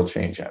see real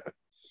change happen?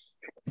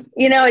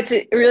 It's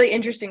a really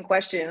interesting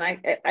question.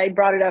 I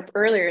brought it up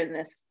earlier in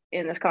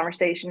this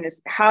conversation,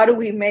 is how do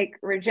we make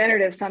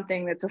regenerative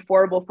something that's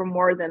affordable for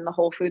more than the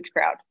Whole Foods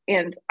crowd?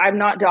 And I'm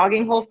not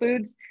dogging Whole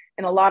Foods.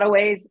 In a lot of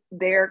ways,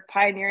 they're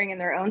pioneering in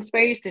their own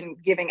space and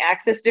giving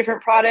access to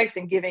different products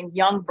and giving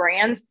young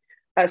brands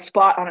a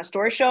spot on a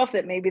store shelf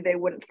that maybe they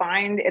wouldn't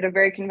find at a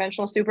very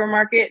conventional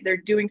supermarket. They're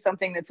doing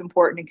something that's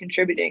important and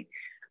contributing.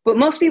 But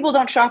most people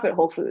don't shop at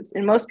Whole Foods,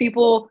 and most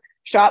people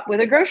shop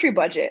with a grocery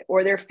budget,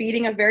 or they're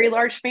feeding a very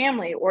large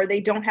family, or they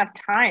don't have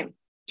time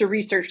to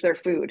research their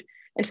food.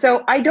 And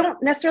so I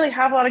don't necessarily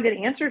have a lot of good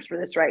answers for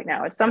this right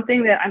now. It's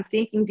something that I'm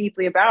thinking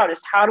deeply about,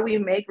 is how do we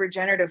make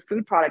regenerative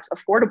food products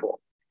affordable?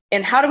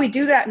 And how do we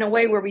do that in a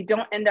way where we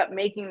don't end up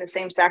making the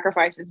same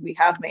sacrifices we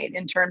have made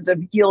in terms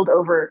of yield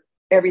over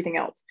everything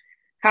else?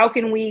 How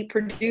can we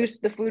produce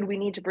the food we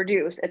need to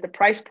produce at the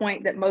price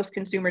point that most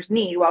consumers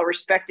need while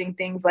respecting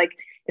things like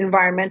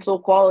environmental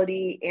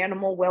quality,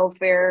 animal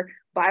welfare,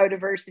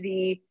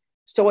 biodiversity,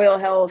 soil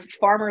health,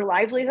 farmer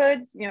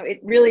livelihoods? It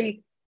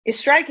really is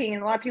striking,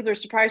 and a lot of people are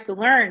surprised to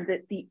learn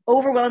that the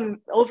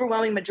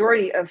overwhelming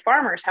majority of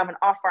farmers have an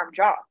off-farm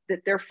job,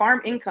 that their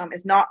farm income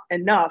is not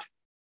enough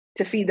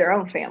to feed their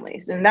own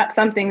families. And that's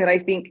something that I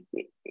think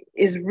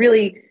is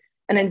really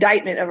an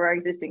indictment of our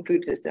existing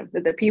food system,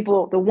 that the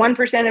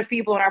 1% of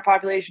people in our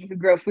population who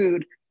grow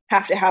food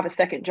have to have a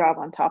second job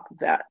on top of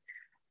that.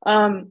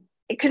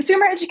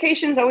 Consumer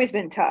education has always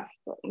been tough.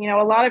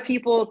 A lot of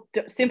people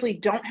simply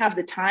don't have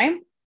the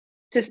time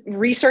to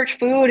research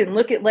food and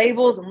look at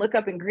labels and look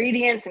up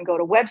ingredients and go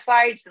to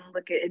websites and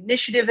look at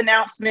initiative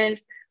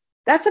announcements.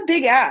 That's a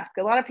big ask.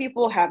 A lot of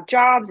people have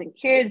jobs and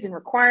kids and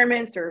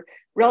requirements or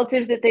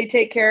relatives that they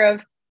take care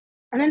of.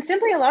 And then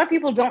simply a lot of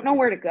people don't know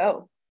where to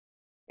go.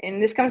 And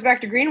this comes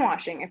back to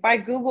greenwashing. If I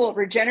Google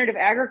regenerative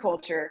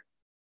agriculture,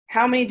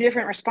 how many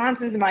different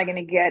responses am I going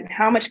to get?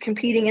 How much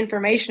competing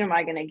information am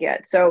I going to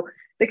get? So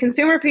the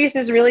consumer piece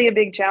is really a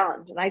big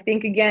challenge. And I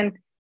think, again,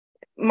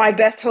 my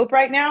best hope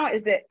right now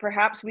is that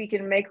perhaps we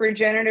can make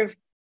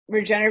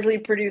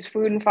regeneratively produced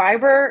food and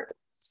fiber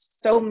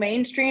so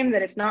mainstream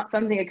that it's not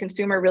something a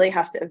consumer really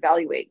has to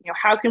evaluate.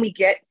 How can we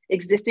get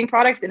existing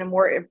products in a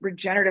more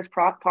regenerative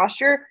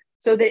posture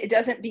so that it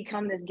doesn't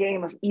become this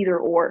game of either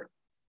or?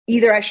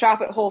 Either I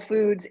shop at Whole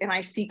Foods and I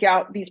seek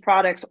out these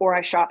products, or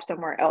I shop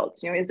somewhere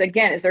else. Is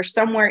there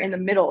somewhere in the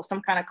middle,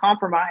 some kind of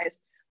compromise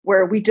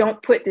where we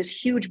don't put this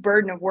huge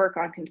burden of work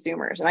on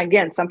consumers? And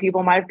again, some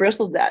people might have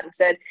bristled that and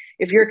said,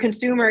 if you're a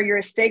consumer, you're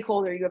a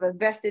stakeholder, you have a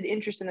vested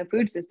interest in the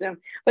food system.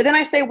 But then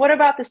I say, what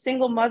about the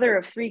single mother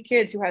of 3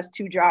 kids who has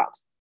 2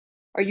 jobs?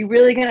 Are you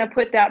really going to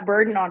put that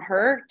burden on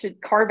her to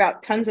carve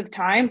out tons of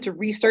time to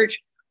research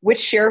which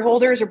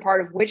shareholders are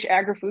part of which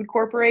agri-food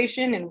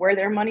corporation and where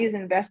their money is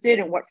invested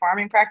and what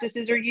farming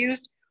practices are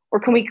used? Or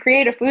can we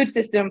create a food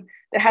system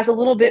that has a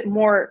little bit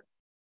more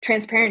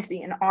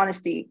transparency and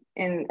honesty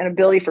and an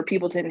ability for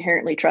people to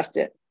inherently trust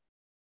it?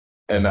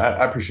 And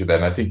I appreciate that.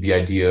 And I think the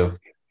idea of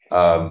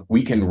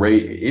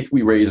if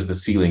we raise the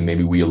ceiling,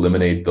 maybe we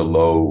eliminate the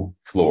low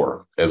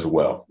floor as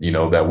well,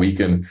 that we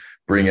can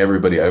bring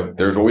everybody.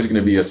 There's always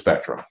going to be a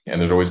spectrum, and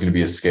there's always going to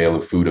be a scale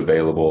of food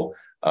available.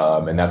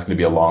 And that's going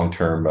to be a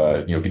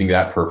long-term, getting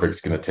that perfect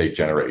is going to take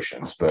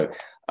generations. But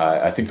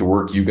I think the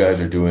work you guys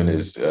are doing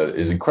is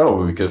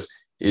incredible, because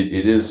it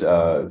is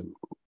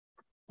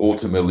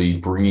ultimately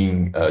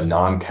bringing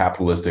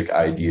non-capitalistic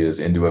ideas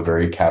into a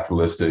very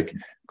capitalistic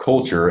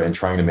culture and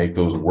trying to make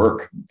those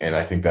work. And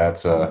I think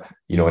that's,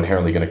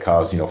 inherently going to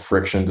cause,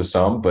 friction to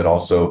some, but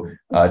also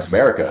it's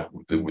America.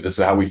 This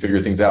is how we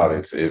figure things out.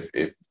 It's if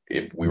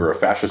we were a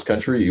fascist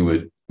country,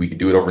 we could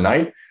do it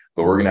overnight.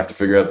 But we're going to have to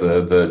figure out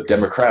the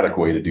democratic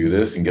way to do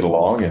this and get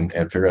along and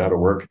figure out how to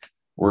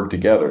work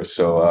together.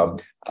 So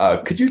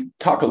could you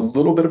talk a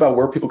little bit about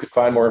where people could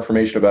find more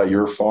information about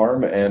your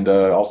farm and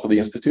also the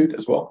Institute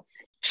as well?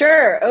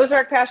 Sure.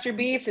 Ozark Pasture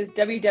Beef is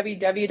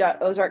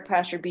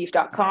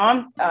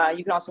www.ozarkpasturebeef.com.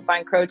 You can also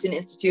find Croatan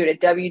Institute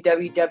at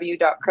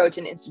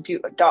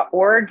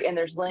www.croataninstitute.org. And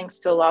there's links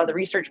to a lot of the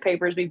research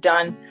papers we've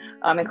done,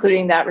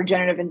 including that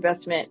regenerative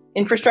investment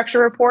infrastructure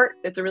report.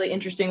 It's a really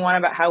interesting one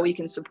about how we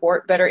can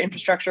support better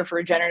infrastructure for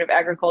regenerative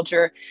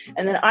agriculture.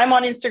 And then I'm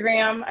on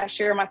Instagram. I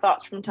share my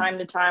thoughts from time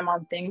to time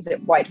on things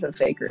at White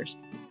Hoof Acres.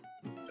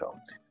 So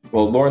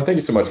Well, Lauren, thank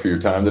you so much for your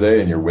time today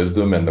and your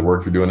wisdom and the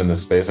work you're doing in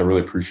this space. I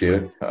really appreciate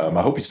it. I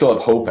hope you still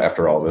have hope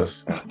after all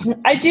this.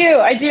 I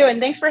do.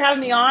 And thanks for having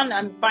me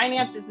on.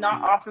 Finance is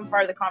not often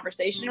part of the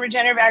conversation in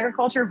regenerative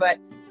agriculture, but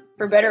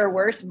for better or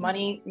worse,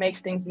 money makes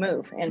things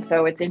move. And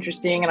so it's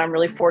interesting, and I'm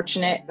really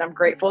fortunate and I'm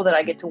grateful that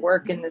I get to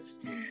work in this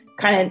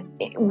kind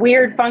of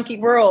weird, funky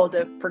world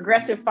of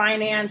progressive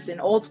finance and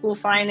old school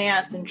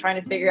finance and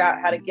trying to figure out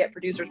how to get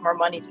producers more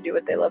money to do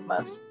what they love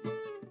most.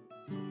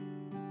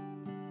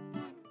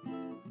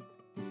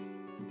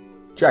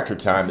 Tractor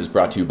Time is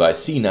brought to you by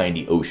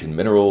C90 Ocean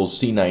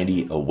Minerals.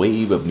 C90, a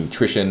wave of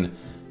nutrition.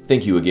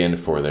 Thank you again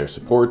for their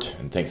support,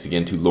 and thanks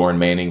again to Lauren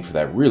Manning for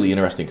that really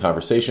interesting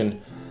conversation.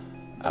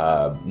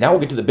 Now we'll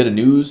get to the bit of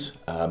news.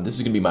 This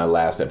is going to be my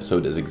last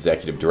episode as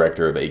Executive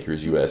Director of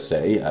Acres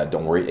USA.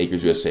 Don't worry,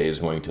 Acres USA is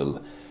going to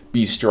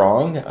be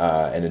strong,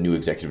 and a new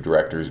Executive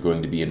Director is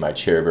going to be in my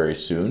chair very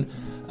soon.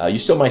 You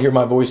still might hear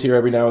my voice here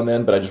every now and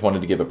then, but I just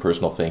wanted to give a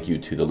personal thank you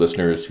to the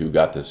listeners who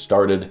got this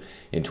started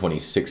in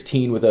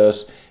 2016 with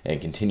us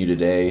and continue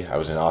today. I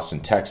was in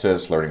Austin,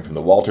 Texas, learning from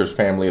the Walters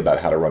family about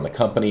how to run the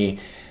company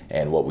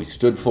and what we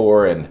stood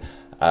for, and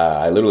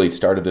I literally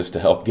started this to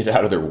help get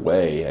out of their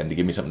way and to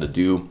give me something to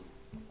do.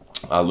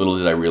 Little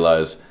did I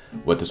realize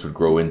what this would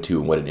grow into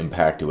and what an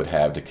impact it would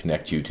have to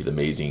connect you to the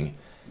amazing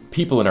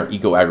people in our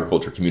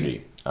eco-agriculture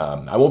community.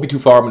 I won't be too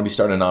far. I'm going to be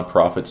starting a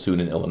nonprofit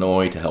soon in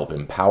Illinois to help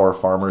empower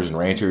farmers and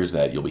ranchers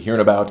that you'll be hearing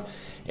about,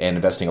 and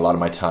investing a lot of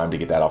my time to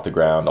get that off the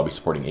ground. I'll be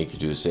supporting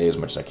Acres USA as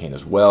much as I can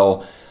as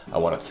well. I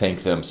want to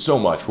thank them so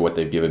much for what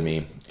they've given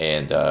me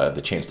and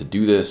the chance to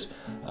do this.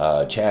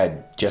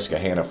 Chad, Jessica,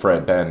 Hannah,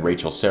 Fred, Ben,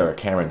 Rachel, Sarah,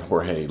 Cameron,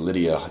 Jorge,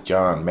 Lydia,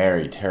 John,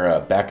 Mary,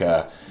 Tara,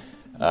 Becca.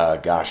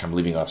 I'm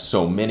leaving off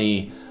so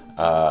many.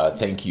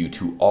 Thank you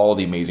to all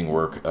the amazing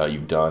work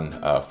you've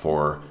done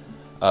for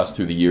us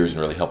through the years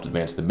and really helped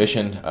advance the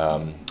mission.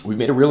 We've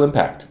made a real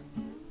impact.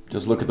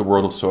 Just look at the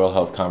world of soil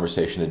health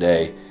conversation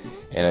today,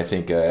 and I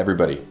think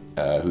everybody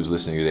who's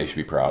listening today should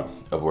be proud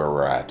of where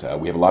we're at.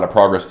 We have a lot of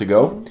progress to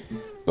go,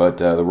 but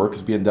the work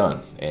is being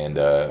done, and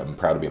I'm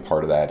proud to be a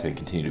part of that and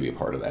continue to be a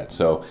part of that.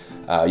 So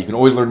you can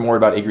always learn more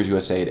about Acres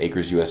USA at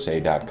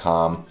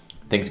acresusa.com.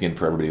 Thanks again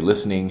for everybody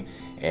listening,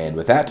 and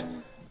with that,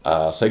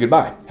 I'll say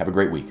goodbye. Have a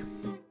great week.